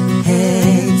won't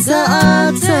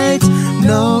hesitate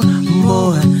no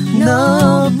more,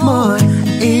 no more.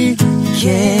 It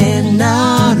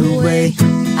cannot wait.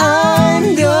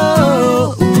 I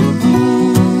know.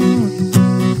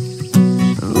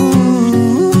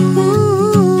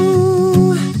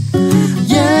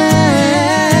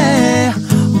 Yeah.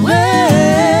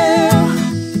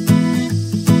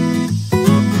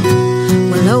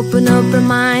 Well, open up your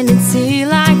mind and see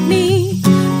like me.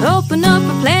 Open up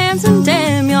your plans and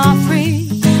damn, you're free.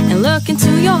 And look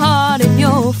into your heart and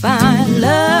you'll find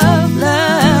love,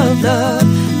 love, love,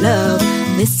 love.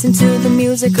 Listen to the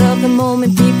music of the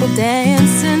moment, people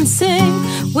dance and sing.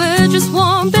 We're just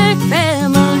one big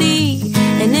family,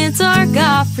 and it's our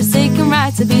God-forsaken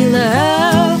right to be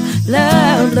loved,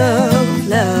 love, love,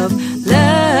 love,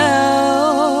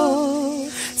 love.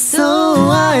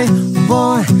 So I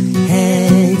won't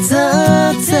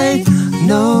hesitate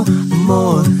no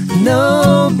more,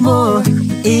 no more.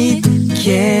 It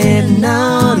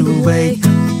cannot wait.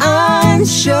 I'm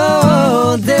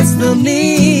sure there's no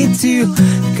need to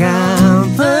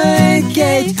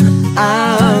complicate.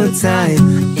 Our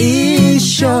time is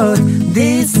short.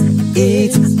 This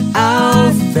is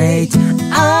our fate.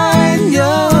 I'm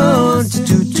yours.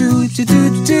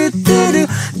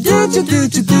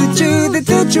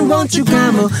 Won't you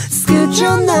come on? Scoot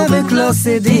your number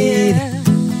closer, dear,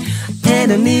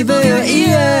 and enable your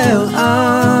ear.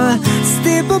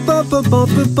 Step up, up, up, up,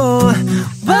 up, up.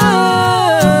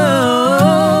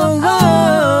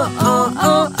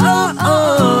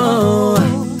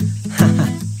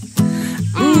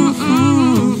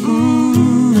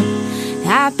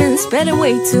 I've been spending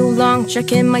way too long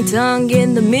checking my tongue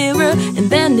in the mirror and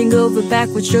bending over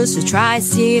backwards just to try to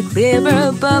see it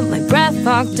clearer, but my breath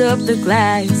fogged up the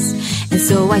glass, and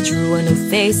so I drew a new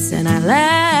face and I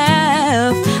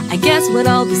laughed. I guess what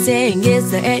I'll be saying is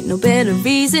there ain't no better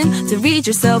reason to rid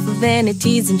yourself of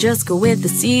vanities and just go with the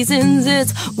seasons.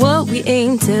 It's what we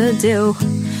aim to do.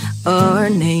 Our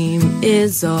name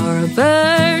is our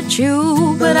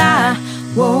virtue, but I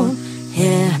won't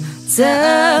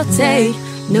hesitate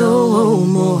no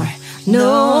more,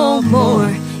 no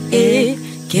more. It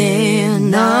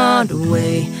cannot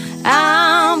wait.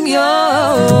 I'm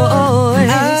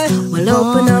yours. Well,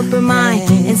 open up your mind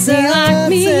and see like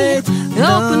me.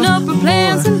 Open up your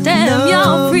plans and damn,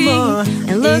 you're free.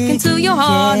 And look into your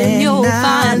heart and you'll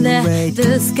find that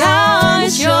the sky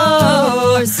is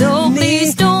yours. So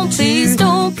please don't, please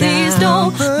don't, please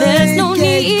don't. There's no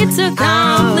need to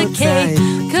complicate,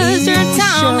 'cause your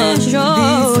time is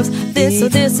yours. This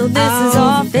is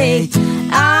our fate.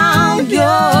 I'm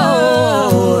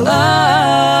yours.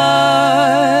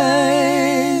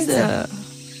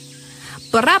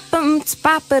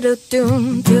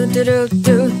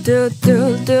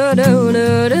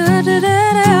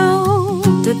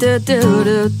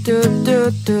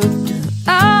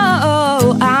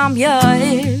 Oh, I'm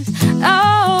yours.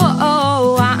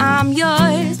 Oh, I'm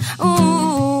yours.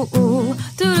 Ooh,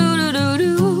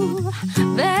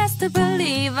 best to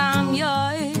believe I'm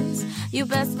yours. You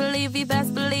best believe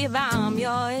I'm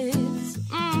yours.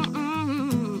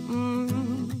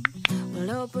 Well,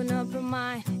 open up your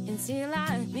mind and see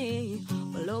like me.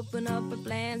 Well, open up your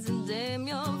plans and damn,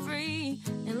 you're free.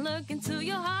 And look into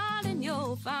your heart and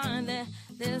you'll find that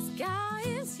the sky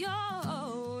is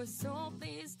yours. So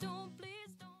please don't,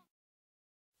 please don't.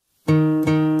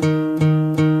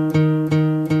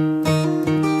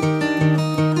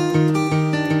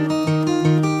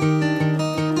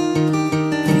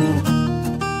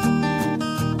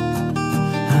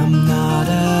 I'm not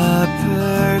a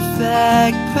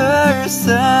perfect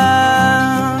person.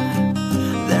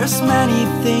 There's many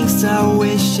things I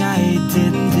wish I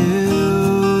didn't do,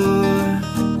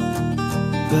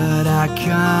 but I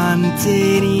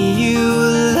continue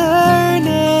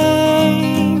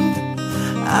learning.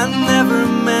 I never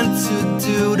meant to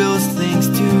do those things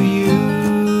to you.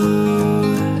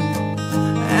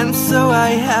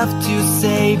 have to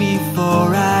say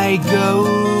before I go,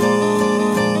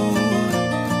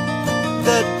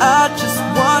 that I just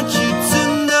want you to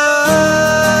know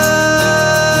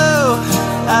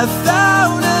I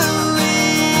found a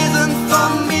reason for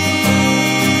me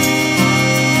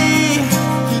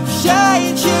to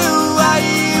change who I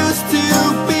used to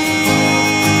be,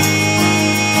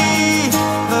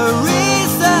 a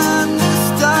reason to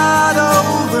start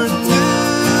over new,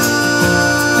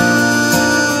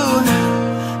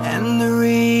 and the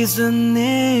reason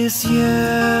is you.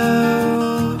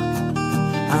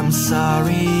 I'm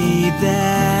sorry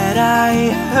that I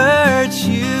hurt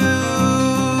you.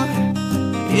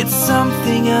 It's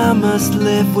something I must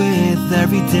live with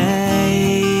every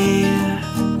day,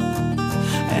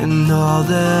 and all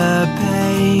the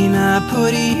pain I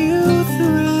put you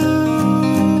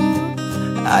through,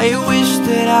 I wish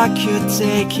that I could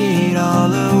take it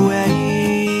all away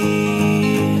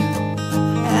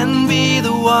and be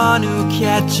the one who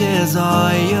catches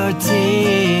all your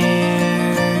tears.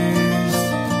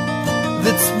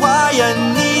 That's why I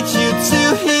need you to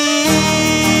hear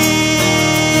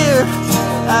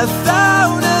I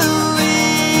found a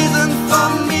reason for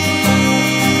me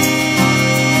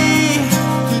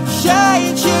to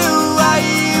change who I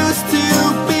used to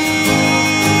be,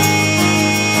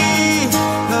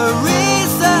 a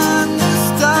reason to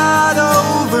start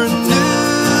over new,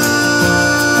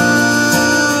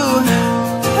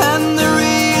 and the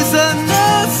reason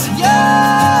is you.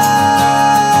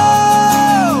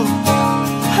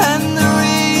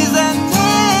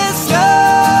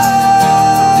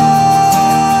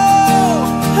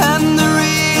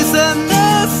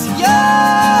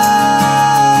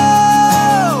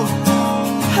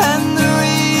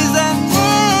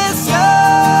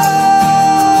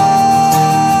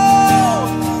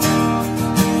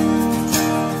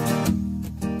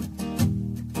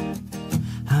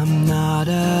 I'm not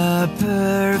a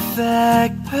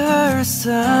perfect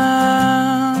person.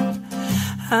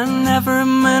 I never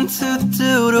meant to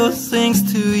do those things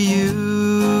to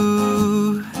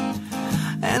you,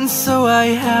 and so I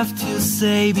have to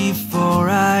say before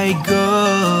I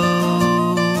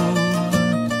go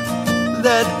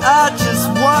that I just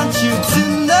want you to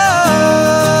know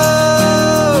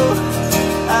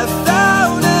I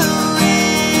found a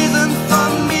reason for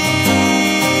me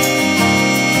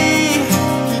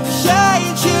to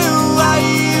change who I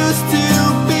used to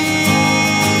be,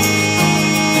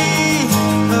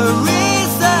 a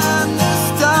reason to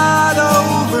start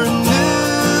over new,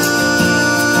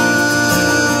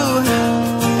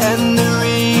 and the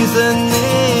reason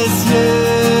is you.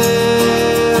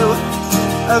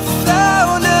 I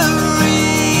found a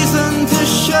reason to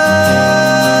show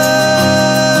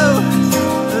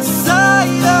a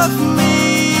side of me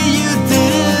you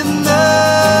didn't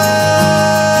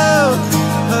know,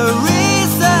 a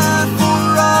reason for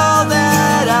all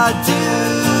that I do,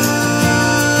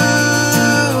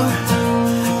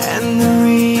 and the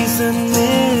reason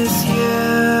is you.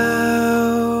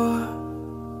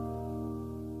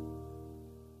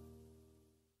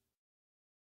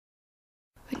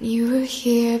 When you were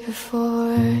here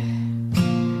before,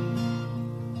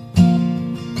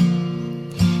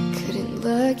 couldn't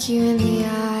look you in the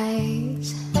eyes.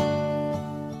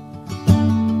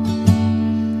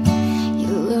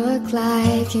 You look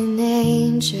like an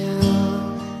angel.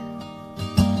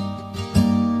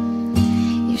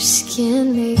 Your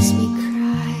skin makes me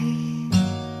cry.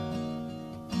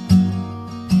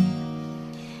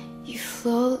 You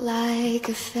float like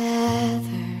a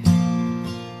feather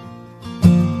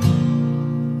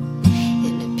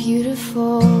in a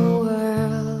beautiful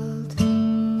world.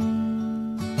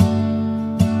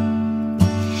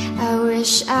 I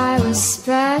wish I was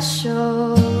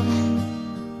special.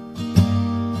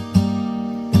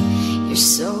 You're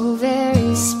so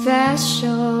very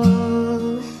special,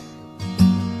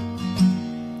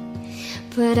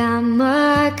 but I'm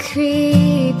a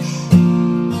creep.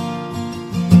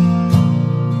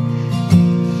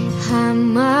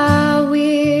 I'm a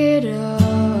weirdo.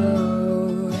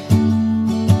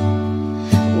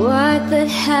 What the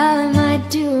hell am I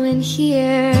doing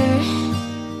here?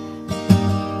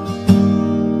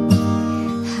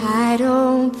 I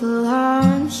don't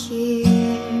belong here.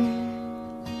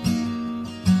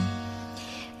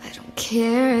 I don't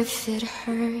care if it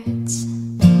hurts.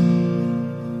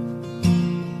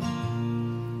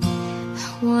 I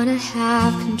wanna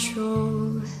have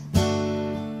control.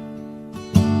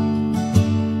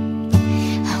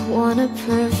 I want a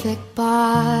perfect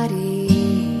body.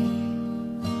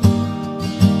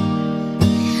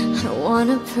 I want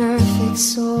a perfect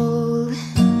soul.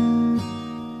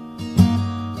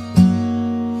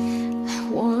 I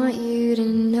want you to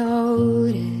know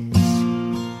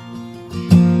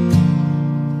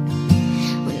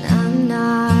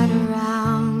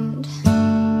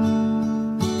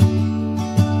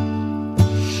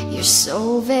You're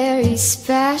so very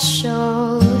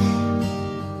special.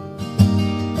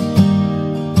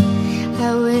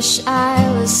 I wish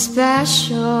I was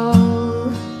special.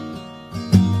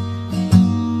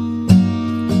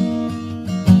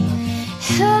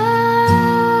 Oh,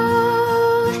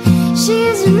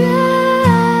 she's running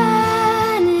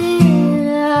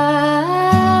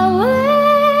away.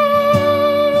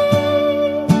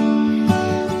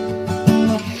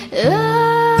 Oh,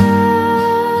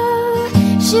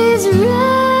 she's running.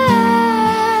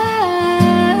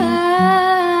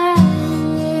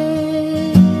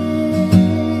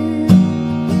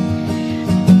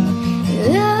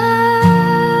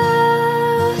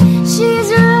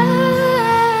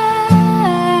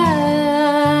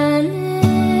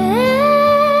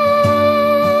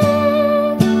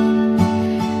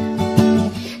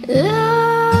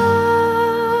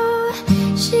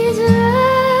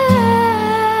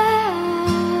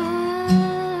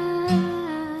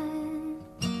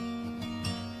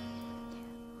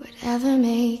 Whatever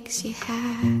makes you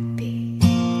happy,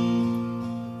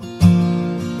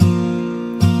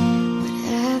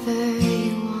 whatever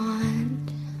you want.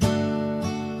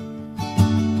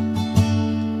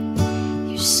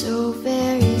 You're so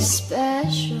very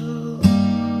special.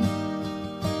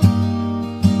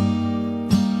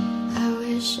 I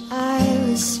wish I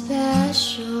was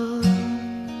special.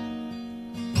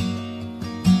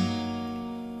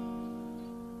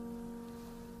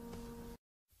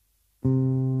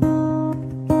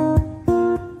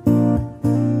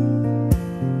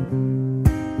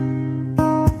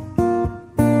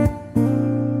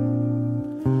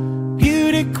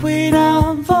 Queen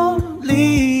of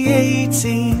only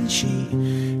 18, she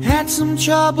had some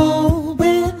trouble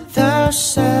with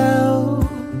herself.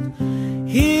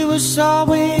 He was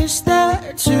always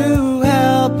there to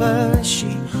help her.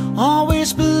 She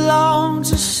always belonged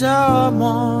to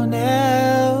someone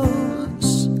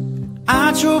else.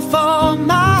 I drove for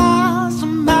miles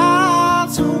and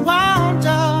miles and wound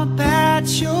up at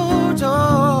your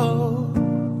door.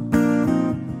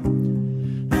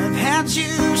 I've had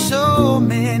you so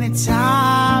many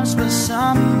times, but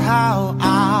somehow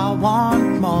I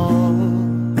want more.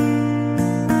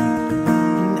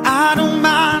 And I don't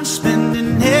mind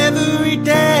spending every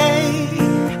day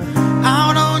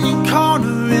out on your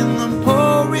corner in the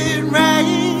pouring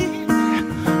rain.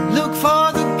 Look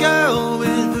for the girl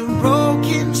with a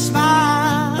broken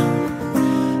smile.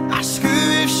 Ask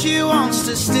her if she wants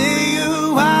to stay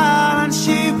a while, and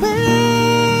she will.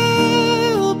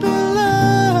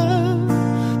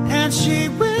 She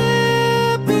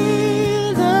will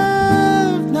be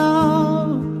loved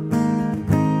now.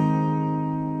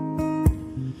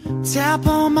 Tap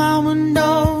on my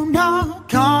window,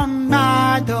 knock on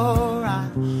my door. I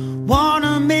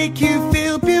wanna make you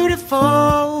feel beautiful.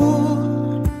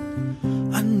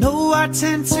 I know I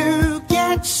tend to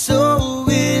get so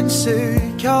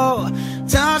insecure.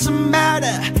 Doesn't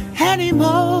matter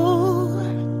anymore.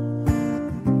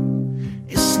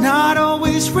 It's not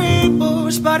always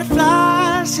rainbows,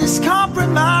 butterflies. It's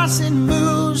compromise and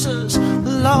moves us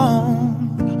along.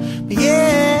 But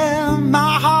yeah,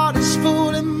 my heart is full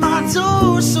and my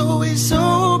door's always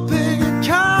open.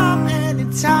 Come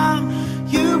anytime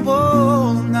you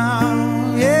want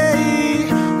now. Yeah,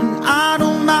 and I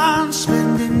don't mind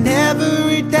spending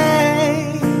every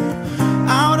day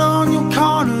out on your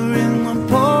corner in the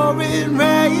pouring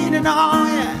rain. And oh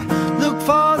yeah, look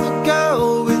for the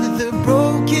girl with the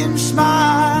broken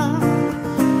smile.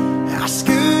 Ask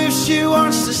her if she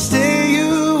wants to stay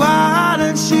a while,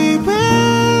 and she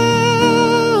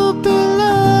will be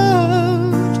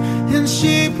loved, and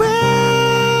she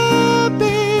will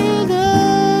be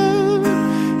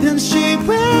loved, and she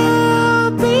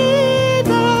will be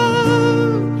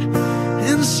loved,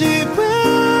 and she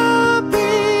will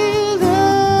be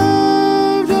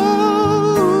loved.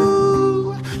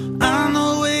 Oh, I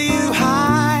know where you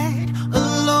hide,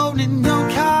 alone in your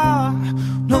car.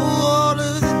 Know all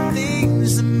of the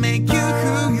things that make you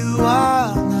who you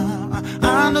are now.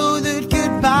 I know that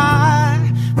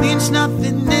goodbye means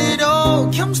nothing at all.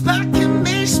 Comes back and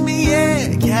makes me,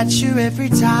 yeah, catch you every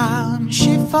time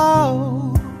she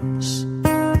falls.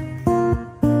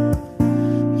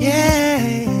 Yeah.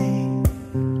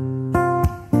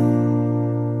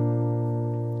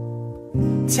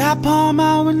 Tap on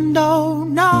my window,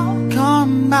 knock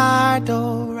on my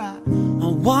door. I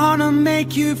wanna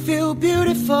make you feel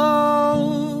beautiful.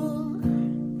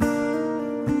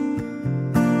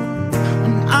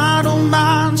 And I don't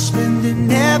mind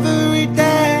spending every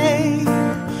day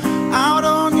out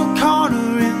on your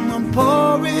corner in the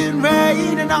pouring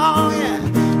rain. And oh yeah,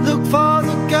 look for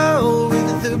the girl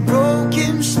with the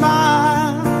broken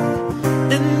smile.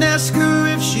 And as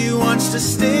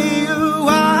stay a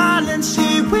while, and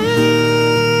she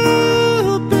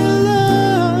will be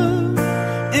loved,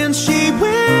 and she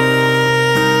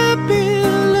will be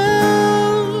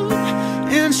loved,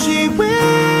 and she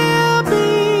will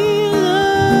be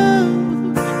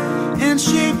loved, and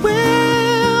she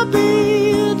will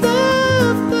be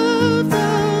loved, loved,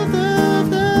 loved,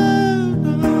 loved,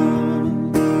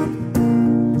 loved.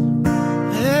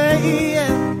 Hey, yeah.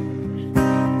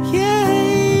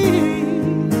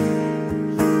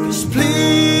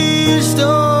 Please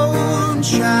don't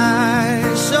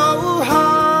try so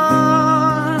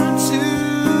hard to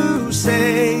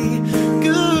say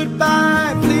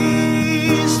goodbye.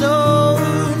 Please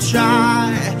don't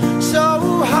try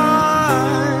so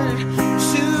hard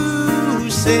to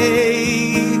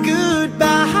say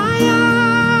goodbye.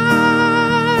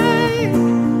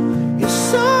 It's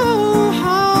so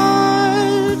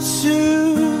hard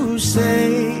to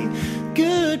say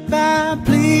goodbye.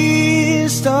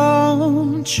 Please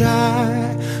don't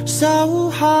try so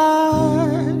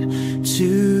hard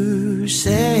to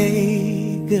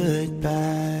say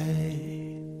goodbye.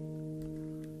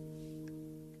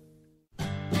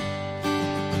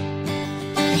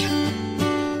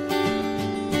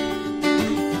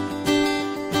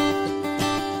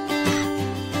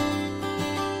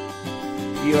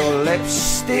 Your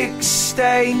lipstick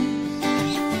stain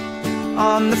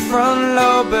on the front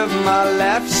lobe of my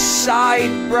left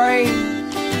side brain.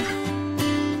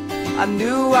 I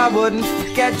knew I wouldn't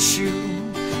forget you,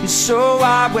 and so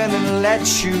I went and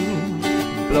let you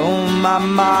blow my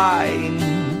mind.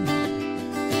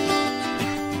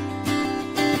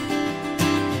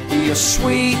 Your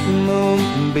sweet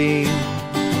moonbeam,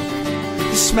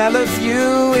 the smell of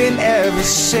you in every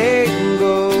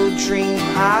single dream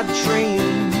I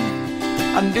dreamed.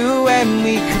 I knew when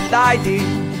we collided,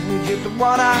 you're the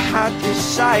one I had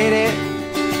decided,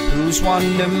 who's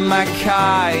one of my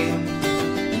kind.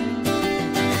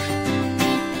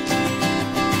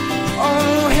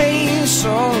 Oh, hey,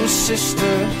 soul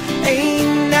sister,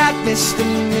 ain't that Mr.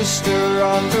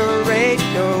 on the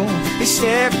radio? They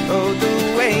said, oh,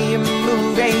 the way you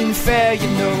move ain't fair, you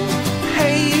know.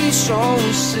 Hey, soul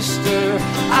sister,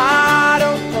 I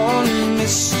don't want to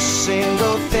miss a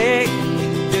single thing